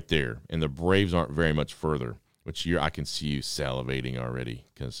right there, and the Braves aren't very much further, which I can see you salivating already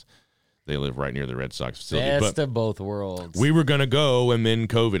because they live right near the Red Sox facility. Best of both worlds. We were going to go, and then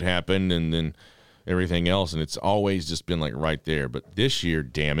COVID happened, and then everything else, and it's always just been like right there. But this year,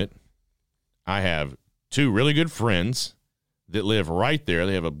 damn it, I have two really good friends that live right there.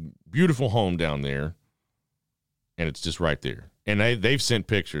 They have a beautiful home down there, and it's just right there. And they've sent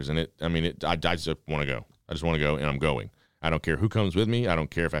pictures, and I just want to go. I just want to go, and I'm going. I don't care who comes with me. I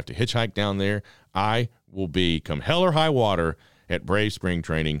don't care if I have to hitchhike down there. I will be, come hell or high water, at Brave spring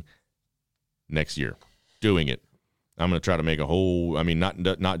training next year, doing it. I'm going to try to make a whole,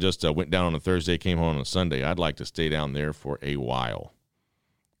 not just went down on a Thursday, came home on a Sunday. I'd like to stay down there for a while.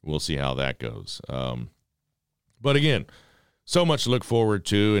 We'll see how that goes. But again, so much to look forward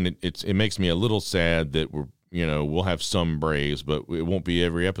to, and it makes me a little sad that we'll have some Braves, but it won't be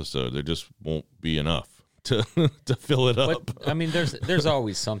every episode. There just won't be enough to fill it up. But, there's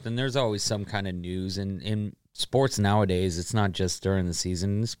always something. There's always some kind of news, and in sports nowadays, it's not just during the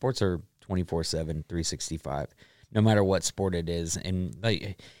season. Sports are 24/7, 365. No matter what sport it is. And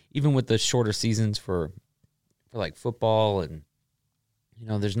like even with the shorter seasons for like football, and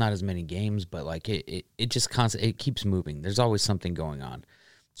there's not as many games, but like it just it keeps moving. There's always something going on.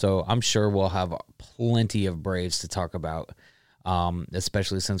 So I'm sure we'll have plenty of Braves to talk about,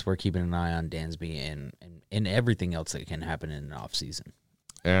 especially since we're keeping an eye on Dansby and everything else that can happen in an off season.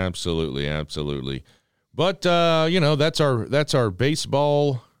 Absolutely, absolutely. But that's our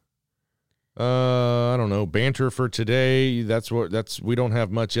baseball I don't know, banter for today. We don't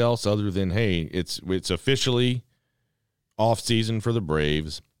have much else other than, hey, it's officially off season for the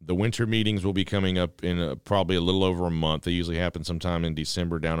Braves. The winter meetings will be coming up in probably a little over a month. They usually happen sometime in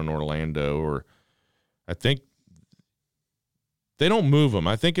December down in Orlando, or I think they don't move them.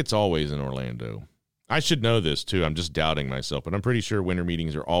 I think it's always in Orlando. I should know this too. I'm just doubting myself, but I'm pretty sure winter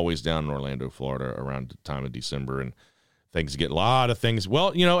meetings are always down in Orlando, Florida around the time of December, and things get a lot of things.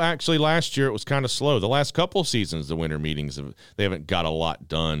 Well, actually last year it was kind of slow. The last couple seasons, the winter meetings, they haven't got a lot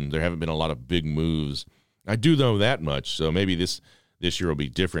done. There haven't been a lot of big moves. I do know that much. So maybe this year will be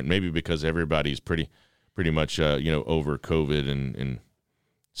different. Maybe because everybody's pretty much, over COVID, and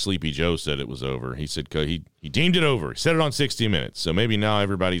Sleepy Joe said it was over. He said he deemed it over. He said it on 60 Minutes. So maybe now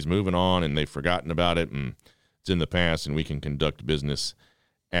everybody's moving on and they've forgotten about it and it's in the past and we can conduct business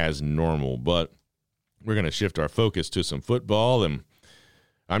as normal. But we're going to shift our focus to some football, and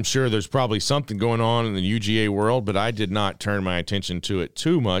I'm sure there's probably something going on in the UGA world, but I did not turn my attention to it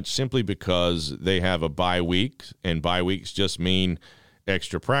too much simply because they have a bye week, and bye weeks just mean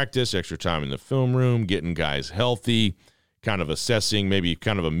extra practice, extra time in the film room, getting guys healthy, kind of assessing, maybe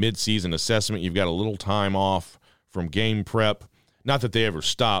kind of a mid-season assessment. You've got a little time off from game prep. Not that they ever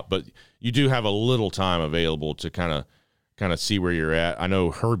stop, but you do have a little time available to kind of see where you're at. I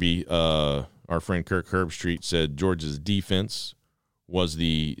know Herbie, our friend Kirk Herbstreit, said Georgia's defense was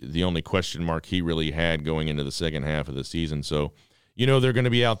the only question mark he really had going into the second half of the season. So, they're going to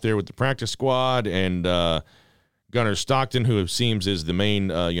be out there with the practice squad, and Gunnar Stockton, who it seems is the main,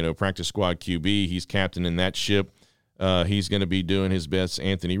 practice squad QB. He's captain in that ship. He's going to be doing his best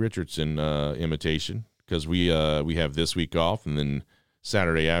Anthony Richardson imitation because we have this week off, and then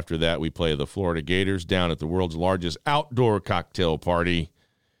Saturday after that, we play the Florida Gators down at the world's largest outdoor cocktail party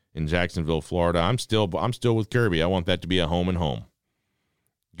in Jacksonville, Florida. I'm still with Kirby. I want that to be a home and home.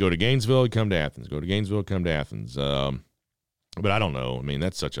 Go to Gainesville, come to Athens. Go to Gainesville, come to Athens. But I don't know. I mean,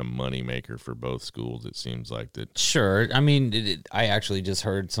 that's such a moneymaker for both schools, it seems like that. Sure. I mean, I actually just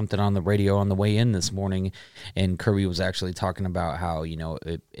heard something on the radio on the way in this morning, and Kirby was actually talking about how, you know,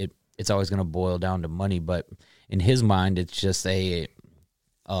 it's always going to boil down to money, but in his mind, it's just a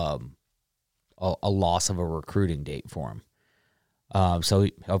loss of a recruiting date for him. So,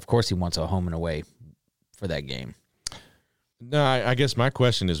 of course, he wants a home and away for that game. No, I guess my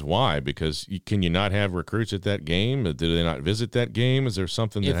question is why? Because can you not have recruits at that game? Do they not visit that game? Is there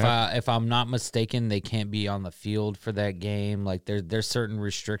something that if I'm not mistaken, they can't be on the field for that game. Like there's certain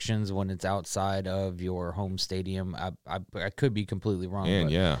restrictions when it's outside of your home stadium. I could be completely wrong. Man,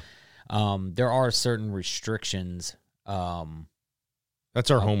 but, yeah. There are certain restrictions.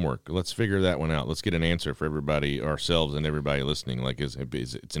 That's our homework. Let's figure that one out. Let's get an answer for everybody, ourselves, and everybody listening. Like,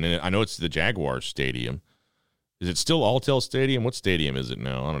 I know it's the Jaguars Stadium. Is it still Alltel Stadium? What stadium is it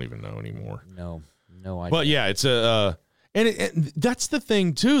now? I don't even know anymore. No idea. But yeah, it's and that's the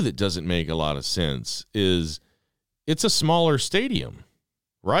thing too that doesn't make a lot of sense is it's a smaller stadium,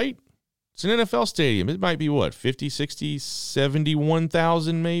 right? It's an NFL stadium. It might be what, 50, 60,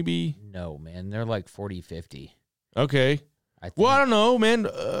 71,000 maybe? No, man, they're like 40, 50. Okay. I don't know, man.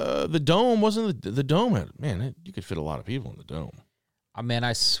 The dome wasn't the dome had, man, you could fit a lot of people in the dome. Man,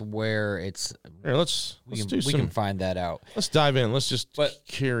 I swear it's. Here, we can find that out. Let's dive in. Let's just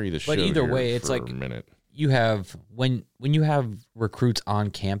carry the show. But either here way, it's for like a minute. You have when you have recruits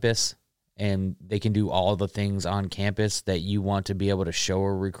on campus and they can do all the things on campus that you want to be able to show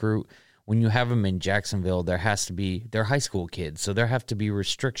a recruit. When you have them in Jacksonville, they're high school kids, so there have to be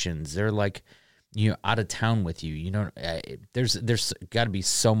restrictions. They're like, you know, out of town with you. You know, there's got to be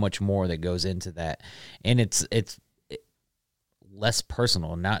so much more that goes into that, and it's less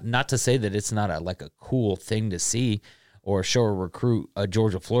personal. Not to say that it's not a cool thing to see or show a recruit a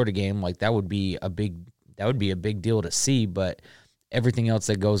Georgia-Florida game. Like that would be a big deal to see, but everything else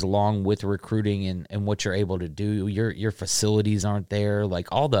that goes along with recruiting and what you're able to do, your facilities aren't there. Like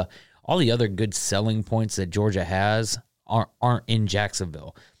all the other good selling points that Georgia has aren't in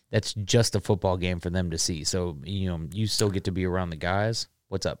Jacksonville. That's just a football game for them to see. So, you know, you still get to be around the guys.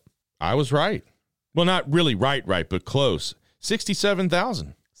 What's up? I was right. Well, not really right, but close.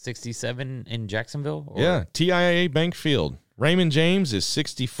 67,000. 67 in Jacksonville? Or? Yeah, TIAA Bank Field. Raymond James is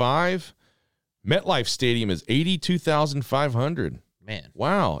 65. MetLife Stadium is 82,500. Man.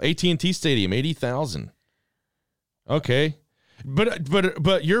 Wow. AT&T Stadium, 80,000. Okay.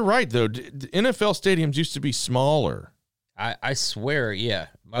 But you're right, though. NFL stadiums used to be smaller. I swear, yeah.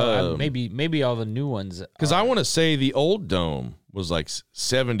 Maybe all the new ones. Because I want to say the old dome was like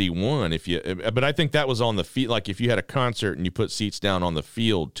 71. But I think that was on the field. Like if you had a concert and you put seats down on the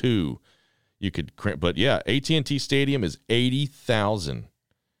field too, you could. But yeah, AT&T Stadium is 80,000,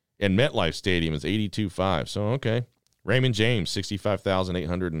 and MetLife Stadium is 82.5. So okay, Raymond James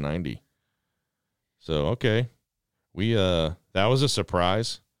 65,890. So okay, that was a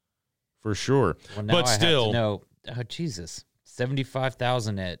surprise for sure. Well, now but still, no. Oh, Jesus.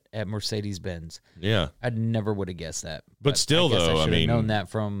 75,000 at Mercedes-Benz. Yeah. I never would have guessed that. But still, though, I should have known that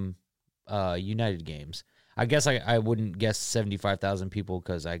from United games. I guess I wouldn't guess 75,000 people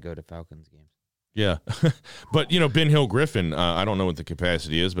because I go to Falcons games. Yeah. But, you know, Ben Hill Griffin, I don't know what the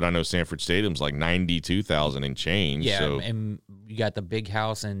capacity is, but I know Sanford Stadium's like 92,000 and change. Yeah, so. And you got the big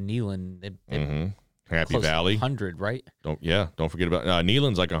house in Neyland. Happy Valley. 100, right? Don't forget about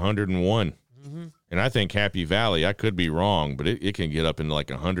Neyland's like 101. Mm-hmm. And I think Happy Valley, I could be wrong, but it can get up into like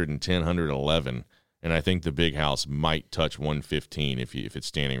 110, 111. And I think the big house might touch 115 if it's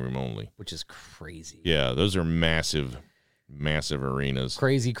standing room only. Which is crazy. Yeah, those are massive, massive arenas.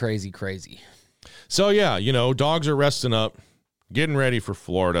 Crazy, crazy, crazy. So, yeah, you know, dogs are resting up, getting ready for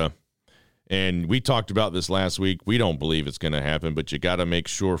Florida. And we talked about this last week. We don't believe it's going to happen, but you got to make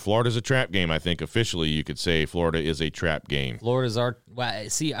sure Florida's a trap game. I think officially you could say Florida is a trap game. Florida's our – well,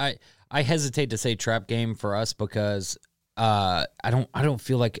 see, I hesitate to say trap game for us because I don't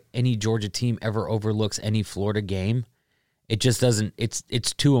feel like any Georgia team ever overlooks any Florida game. It just doesn't.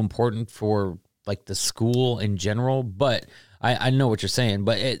 It's too important for like the school in general. But I know what you're saying.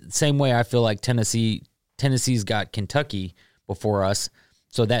 But same way, I feel like Tennessee's got Kentucky before us,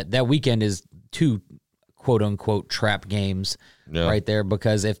 so that weekend is two quote unquote trap games right there.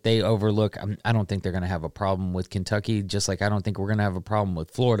 Because if they overlook, I don't think they're going to have a problem with Kentucky. Just like I don't think we're going to have a problem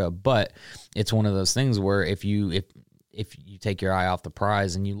with Florida. But it's one of those things where if you take your eye off the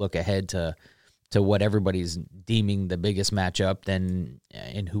prize and you look ahead to to what everybody's deeming the biggest matchup, then,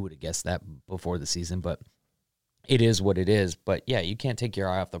 and who would have guessed that before the season, but it is what it is. But yeah, you can't take your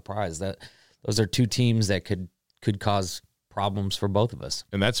eye off the prize. Those are two teams that could cause problems for both of us.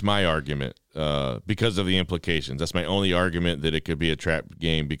 And that's my argument because of the implications. That's my only argument that it could be a trap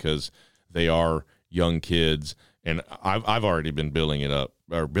game because they are young kids. And I've already been billing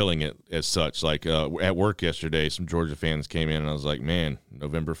it as such. Like at work yesterday, some Georgia fans came in and I was like, man,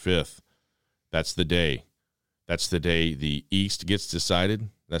 November 5th, that's the day. That's the day the East gets decided.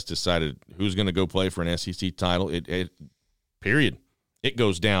 That's decided who's going to go play for an SEC title. Period. It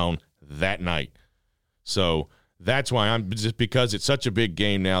goes down that night. So that's why I'm just because it's such a big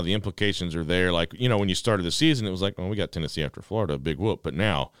game now, the implications are there. Like, when you started the season, it was like, well, we got Tennessee after Florida, a big whoop. But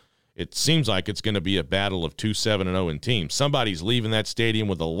now it seems like it's going to be a battle of 2-7-0 in teams. Somebody's leaving that stadium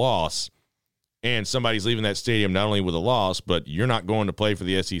with a loss, and somebody's leaving that stadium not only with a loss, but you're not going to play for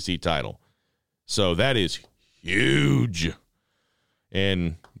the SEC title. So that is huge.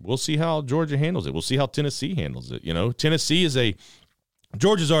 And we'll see how Georgia handles it. We'll see how Tennessee handles it. Tennessee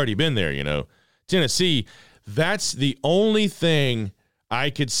Georgia's already been there, Tennessee, that's the only thing I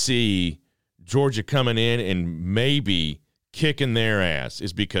could see Georgia coming in and maybe kicking their ass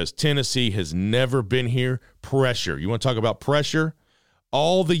is because Tennessee has never been here. Pressure. You want to talk about pressure?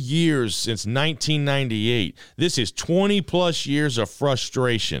 All the years since 1998, this is 20-plus years of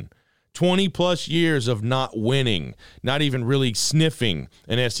frustration. 20-plus years of not winning, not even really sniffing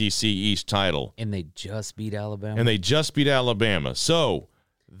an SEC East title. And they just beat Alabama. So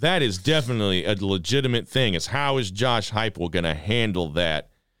that is definitely a legitimate thing. Is how is Josh Heupel going to handle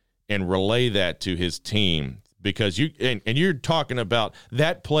that and relay that to his team? Because you're talking about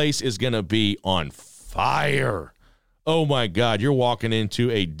that place is going to be on fire. Oh, my God. You're walking into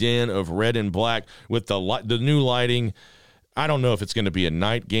a den of red and black with the new lighting. I don't know if it's going to be a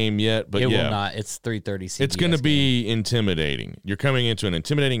night game yet, but it will not. It's 3:30 CBS. It's going to be intimidating. You're coming into an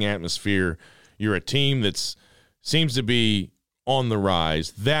intimidating atmosphere. You're a team that seems to be on the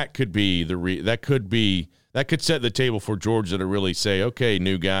rise. That could be that could set the table for Georgia to really say, okay,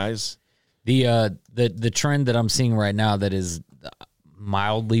 new guys. The trend that I'm seeing right now that is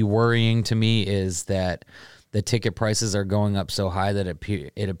mildly worrying to me is that the ticket prices are going up so high that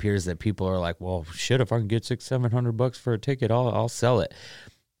it appears that people are like, well, shit, if I can get $600-700 for a ticket, I'll sell it.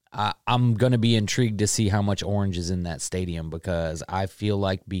 I'm going to be intrigued to see how much orange is in that stadium because I feel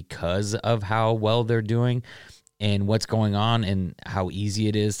like because of how well they're doing and what's going on and how easy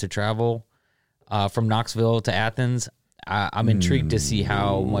it is to travel from Knoxville to Athens, I'm intrigued to see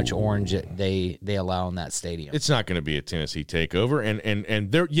how much orange they allow in that stadium. It's not going to be a Tennessee takeover,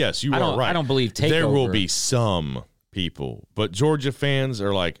 and there, yes, you are right. I don't believe takeover. There will be some people, but Georgia fans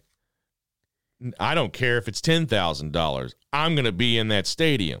are like, I don't care if it's $10,000. I'm going to be in that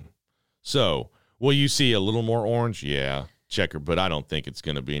stadium. So, will you see a little more orange? Yeah, checker, but I don't think it's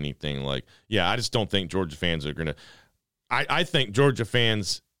going to be anything like. Yeah, I just don't think Georgia fans are going to. I think Georgia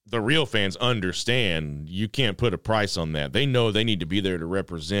fans. The real fans understand you can't put a price on that. They know they need to be there to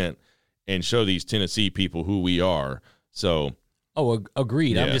represent and show these Tennessee people who we are. So,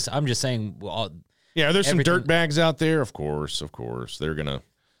 agreed. Yeah. I'm just saying. Well, there's some dirt bags out there. Of course, they're gonna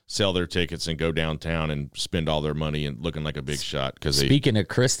sell their tickets and go downtown and spend all their money and looking like a big shot. Because speaking of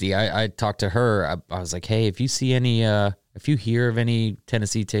Christy, I talked to her. I was like, hey, if you see any, if you hear of any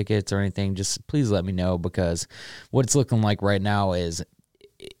Tennessee tickets or anything, just please let me know because what it's looking like right now is.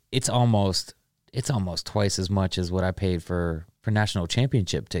 It's almost twice as much as what I paid for national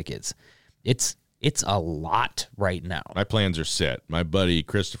championship tickets. It's a lot right now. My plans are set. My buddy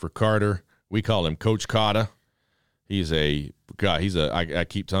Christopher Carter, we call him Coach Cotta. I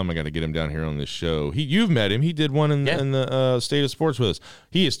keep telling him I got to get him down here on this show. You've met him. He did one in the State of Sports with us.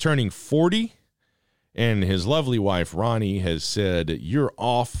 He is turning 40, and his lovely wife Ronnie has said you're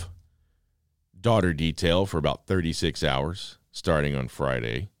off daughter detail for about 36 hours starting on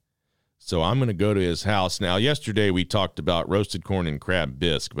Friday. So I'm going to go to his house. Now, yesterday we talked about roasted corn and crab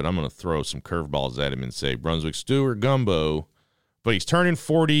bisque, but I'm going to throw some curveballs at him and say Brunswick stew or gumbo. But he's turning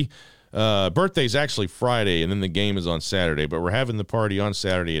 40. Birthday's actually Friday, and then the game is on Saturday. But we're having the party on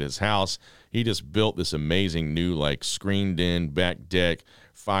Saturday at his house. He just built this amazing new, screened-in back deck,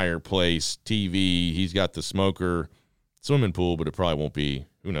 fireplace, TV. He's got the smoker, swimming pool, but it probably won't be.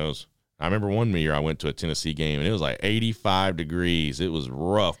 Who knows? I remember one year I went to a Tennessee game, and it was 85 degrees. It was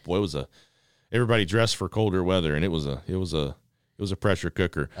rough. Boy, everybody dressed for colder weather, and it was a pressure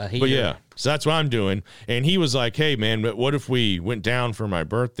cooker. But yeah, so that's what I'm doing. And he was like, hey, man, but what if we went down for my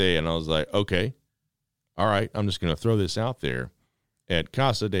birthday? And I was like, okay, all right, I'm just going to throw this out there. At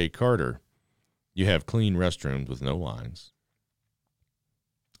Casa de Carter, you have clean restrooms with no lines.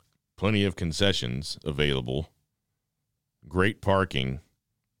 plenty of concessions available, great parking,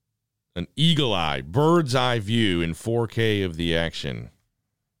 an eagle eye, bird's eye view in 4K of the action.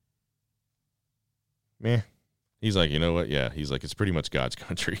 Meh. He's like, you know what? Yeah. He's like, it's pretty much God's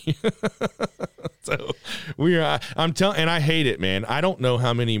country. So I'm telling, and I hate it, man. I don't know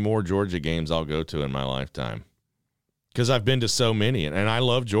how many more Georgia games I'll go to in my lifetime because I've been to so many, and I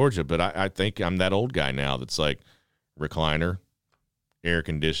love Georgia, but I think I'm that old guy now that's like recliner, air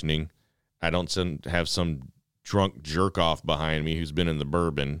conditioning. I don't have some drunk jerk off behind me who's been in the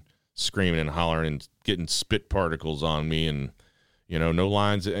bourbon screaming and hollering and getting spit particles on me, and no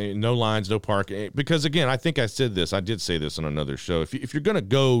lines, no parking. Because again, I think I did say this on another show. If you're going to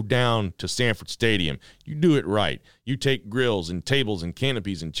go down to Sanford Stadium, you do it right. You take grills and tables and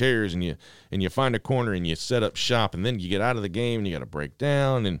canopies and chairs, and you find a corner and you set up shop, and then you get out of the game and you got to break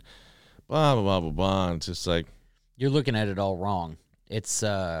down and blah blah blah blah blah. And it's just like you're looking at it all wrong. It's who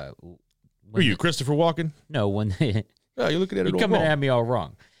are you, Christopher Walken? No, when you're looking at it you're all coming wrong. at me all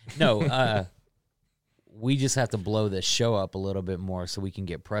wrong. No, we just have to blow this show up a little bit more so we can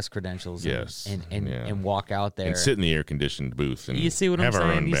get press credentials and walk out there and sit in the air conditioned booth. And you see what I'm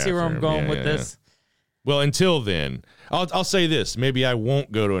saying? You see where I'm going with this? Well, until then, I'll say this: maybe I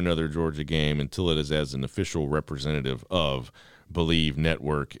won't go to another Georgia game until it is as an official representative of Believe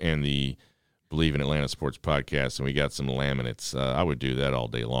Network and the Believe in Atlanta Sports podcast, and we got some laminates. I would do that all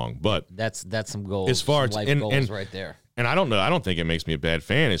day long. But that's some goals. As far as goals right there. And I don't know. I don't think it makes me a bad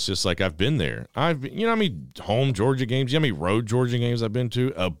fan. It's just like I've been there. How many home Georgia games? You know how many road Georgia games I've been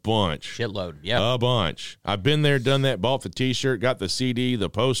to? A bunch. Shitload. Yeah. A bunch. I've been there, done that, bought the T-shirt, got the CD, the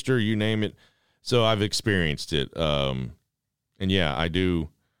poster, you name it. So I've experienced it. And yeah, I do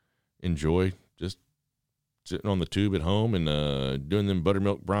enjoy just sitting on the tube at home and doing them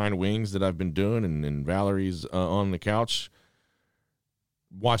buttermilk brine wings that I've been doing, and Valerie's on the couch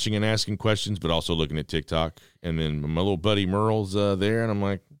watching and asking questions, but also looking at TikTok. And then my little buddy Merle's there, and I'm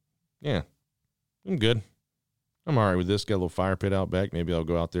like, yeah, I'm good. I'm all right with this. Got a little fire pit out back. Maybe I'll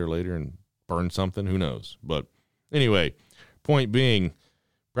go out there later and burn something. Who knows? But anyway, point being,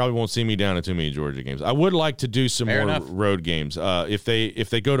 probably won't see me down at too many Georgia games. I would like to do some Fair more enough. road games. If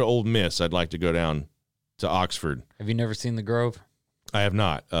they go to Ole Miss, I'd like to go down to Oxford. Have you never seen the Grove? I have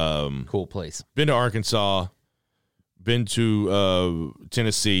not. Cool place. Been to Arkansas. Been to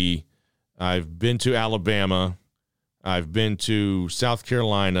Tennessee. I've been to Alabama. I've been to South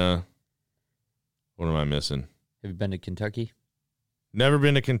Carolina. What am I missing? Have you been to Kentucky? Never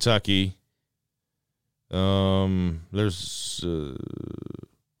been to Kentucky. There's been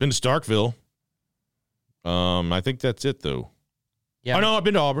to Starkville. I think that's it though. Yeah. Oh no, I've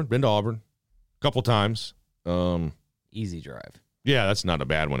been to Auburn. A couple times. Easy drive. Yeah, that's not a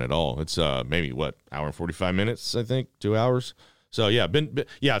bad one at all. It's maybe hour and 45 minutes, I think, 2 hours. So yeah,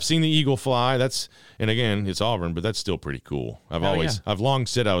 I've seen the eagle fly. And again, it's Auburn, but that's still pretty cool. I've long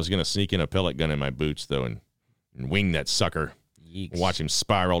said I was going to sneak in a pellet gun in my boots though and wing that sucker. Yeeks. Watch him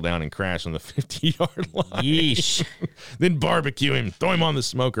spiral down and crash on the 50-yard line. Yeesh. Then barbecue him, throw him on the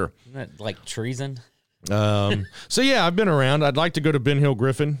smoker. Isn't that like treason? So yeah, I've been around. I'd like to go to Ben Hill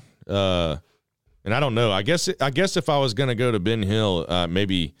Griffin. And I don't know. I guess if I was going to go to Ben Hill,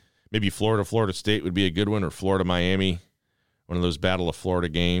 maybe Florida State would be a good one, or Florida Miami, one of those Battle of Florida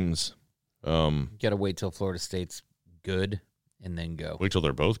games. Got to wait till Florida State's good and then go. Wait till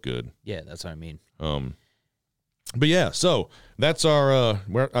they're both good. Yeah, that's what I mean. But yeah, so that's our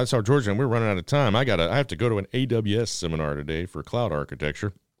Georgia, and we're running out of time. I have to go to an AWS seminar today for cloud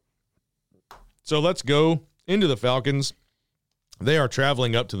architecture. So let's go into the Falcons. They are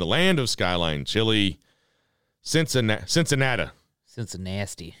traveling up to the land of Skyline Chili, Cincinnati. Cincinnati.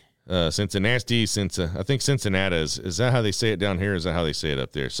 I think Cincinnati is that how they say it down here? Is that how they say it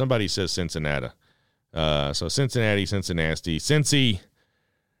up there? Somebody says Cincinnati. So Cincinnati, Cincy.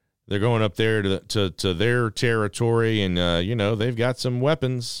 They're going up there to their territory, and they've got some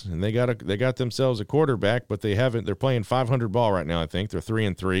weapons, and they got themselves a quarterback, but they haven't. They're playing 500 ball right now. I think they're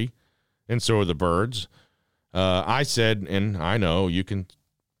 3-3, and so are the Birds. I said, and I know you can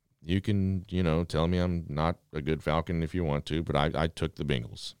tell me I'm not a good Falcon if you want to, but I took the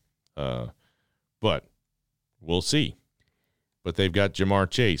Bengals. But we'll see. But they've got Jamar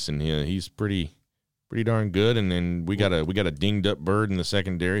Chase, and he's pretty darn good. And then we got a dinged up Bird in the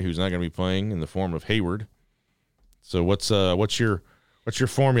secondary who's not going to be playing in the form of Hayward. So what's your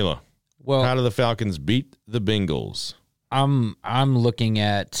formula? Well, how do the Falcons beat the Bengals? I'm looking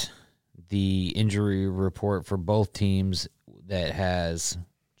at the injury report for both teams that has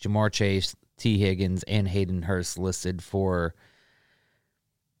Jamar Chase, T. Higgins, and Hayden Hurst listed for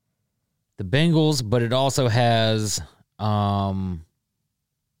the Bengals, but it also has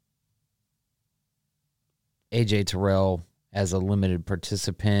A.J. Terrell as a limited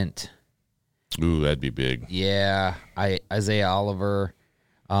participant. Ooh, that'd be big. Yeah, Isaiah Oliver.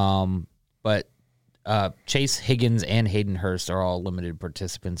 But Chase Higgins and Hayden Hurst are all limited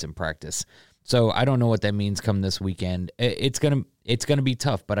participants in practice. So I don't know what that means come this weekend. It's gonna be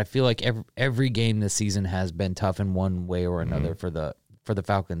tough, but I feel like every game this season has been tough in one way or another for the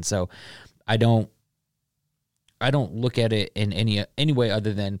Falcons. So I don't look at it in any way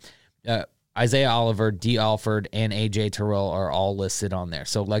other than Isaiah Oliver, D. Alford, and A.J. Terrell are all listed on there.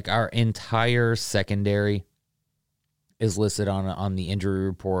 So like our entire secondary is listed on the injury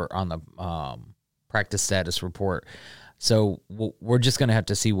report, on the practice status report. So we're just going to have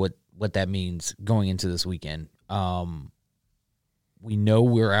to see what that means going into this weekend. We know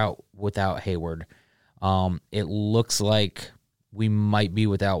we're out without Hayward. It looks like we might be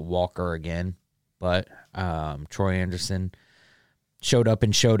without Walker again, but Troy Anderson showed up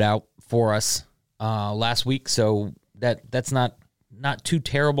and showed out for us last week, so that's not too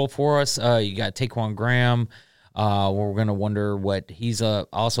terrible for us. You got Taquan Graham. We're going to wonder what he's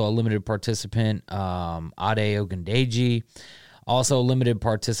also a limited participant. Ade Ogundeji, also a limited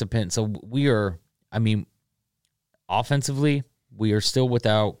participant. So offensively, we are still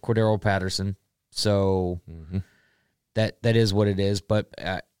without Cordero Patterson. So that is what it is. But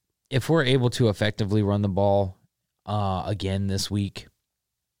if we're able to effectively run the ball again this week,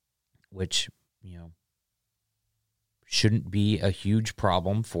 which shouldn't be a huge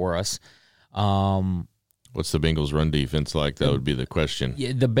problem for us. What's the Bengals' run defense like? That would be the question.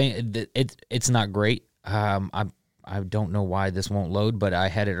 Yeah, it's not great. I don't know why this won't load, but I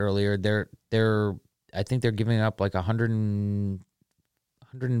had it earlier. I think they're giving up like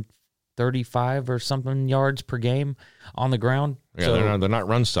 135 or something yards per game on the ground. Yeah, so, they're not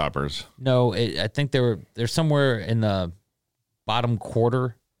run stoppers. No, I think they're somewhere in the bottom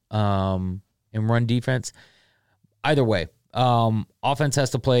quarter in run defense. Either way, offense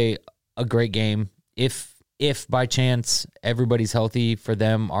has to play a great game. If by chance everybody's healthy for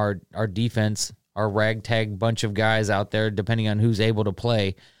them, our defense, our ragtag bunch of guys out there, depending on who's able to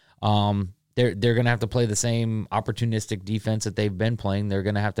play, they're going to have to play the same opportunistic defense that they've been playing. They're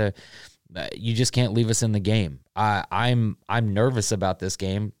going to have to. You just can't leave us in the game. I'm nervous about this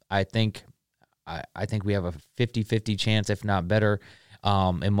game. I think we have a 50-50 chance, if not better.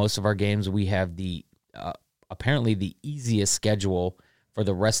 In most of our games, we have the apparently the easiest schedule for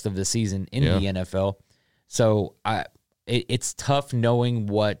the rest of the season in the NFL. So it's tough knowing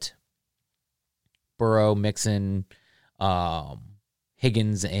what Burrow, Mixon,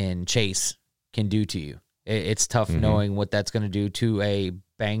 Higgins, and Chase can do to you. It's tough knowing what that's going to do to a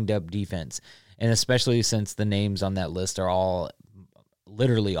banged-up defense, and especially since the names on that list are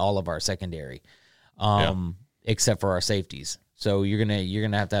literally all of our secondary, except for our safeties. So you're gonna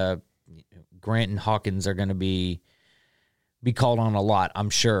have to. Grant and Hawkins are going to be called on a lot, I'm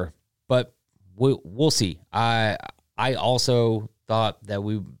sure, but we'll see. I also thought that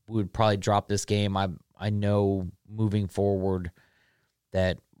we would probably drop this game. I know moving forward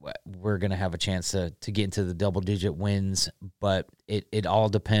that we're going to have a chance to get into the double-digit wins, but it all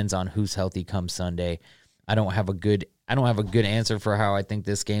depends on who's healthy come Sunday. I don't have a good answer for how I think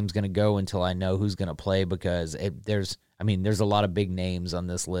this game's going to go until I know who's going to play, because there's a lot of big names on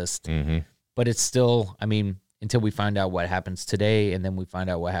this list. But it's still, until we find out what happens today and then we find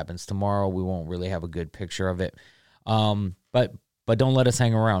out what happens tomorrow, we won't really have a good picture of it. But don't let us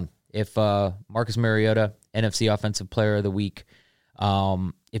hang around. If Marcus Mariota, NFC Offensive Player of the Week,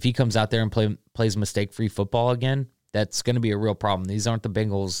 if he comes out there and plays mistake-free football again, that's going to be a real problem. These aren't the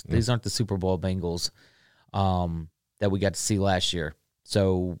Bengals. These aren't the Super Bowl Bengals that we got to see last year.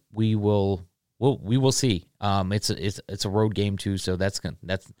 So we will see. It's a road game too, so that's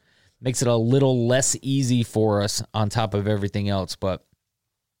makes it a little less easy for us on top of everything else. But,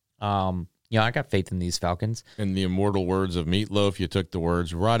 I got faith in these Falcons. In the immortal words of Meatloaf, you took the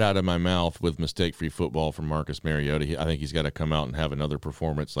words right out of my mouth with mistake-free football from Marcus Mariota. I think he's got to come out and have another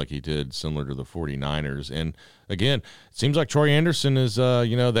performance like he did, similar to the 49ers. And, again, it seems like Troy Anderson is,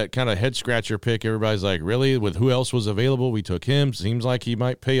 that kind of head-scratcher pick. Everybody's like, really? With who else was available, we took him. Seems like he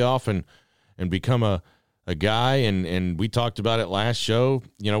might pay off and become a guy, and we talked about it last show,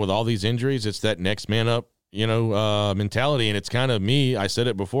 with all these injuries, it's that next man up, mentality. And it's kind of me. I said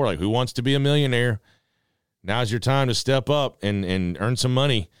it before, like, who wants to be a millionaire? Now's your time to step up and earn some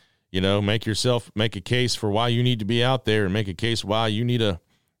money, make a case for why you need to be out there and make a case why you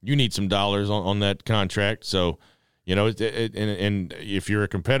need some dollars on that contract. So, and if you're a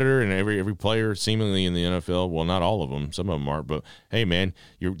competitor, and every player seemingly in the NFL, well, not all of them, some of them aren't, but hey, man,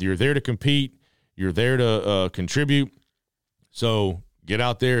 you're there to compete. You're there to contribute, so get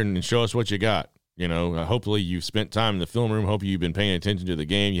out there and show us what you got. Hopefully you've spent time in the film room. Hopefully you've been paying attention to the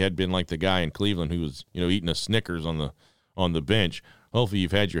game. You had been like the guy in Cleveland who was, eating a Snickers on the bench. Hopefully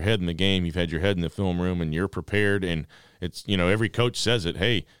you've had your head in the game. You've had your head in the film room, and you're prepared. And it's, every coach says it.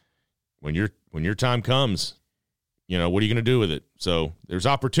 Hey, when your time comes, what are you going to do with it? So there's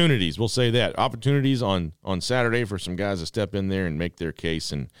opportunities. We'll say that. Opportunities on Saturday for some guys to step in there and make their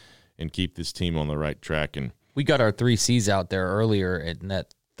case and keep this team on the right track. And we got our 3 C's out there earlier, and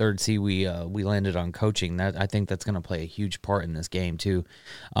that third C we landed on coaching. That I think that's going to play a huge part in this game too.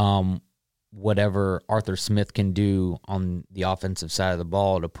 Whatever Arthur Smith can do on the offensive side of the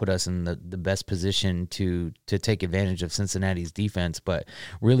ball to put us in the best position to take advantage of Cincinnati's defense, but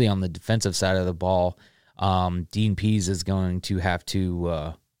really on the defensive side of the ball, Dean Pease is going to have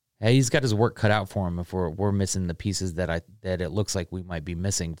to. He's got his work cut out for him if we're missing the pieces that it looks like we might be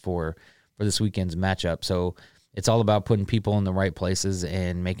missing for this weekend's matchup. So it's all about putting people in the right places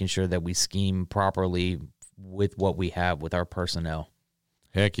and making sure that we scheme properly with what we have with our personnel.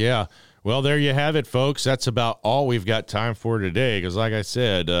 Heck yeah. Well, there you have it, folks. That's about all we've got time for today because, like I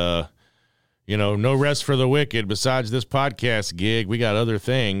said, no rest for the wicked besides this podcast gig. We got other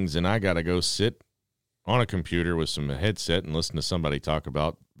things, and I got to go sit on a computer with some headset and listen to somebody talk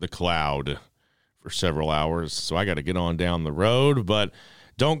about the cloud for several hours. So I got to get on down the road, but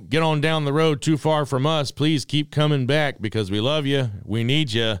don't get on down the road too far from us. Please keep coming back because we love you. We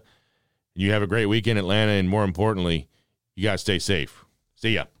need you. You have a great weekend, Atlanta, and more importantly, you got to stay safe.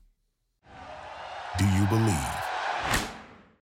 See ya. Do you believe?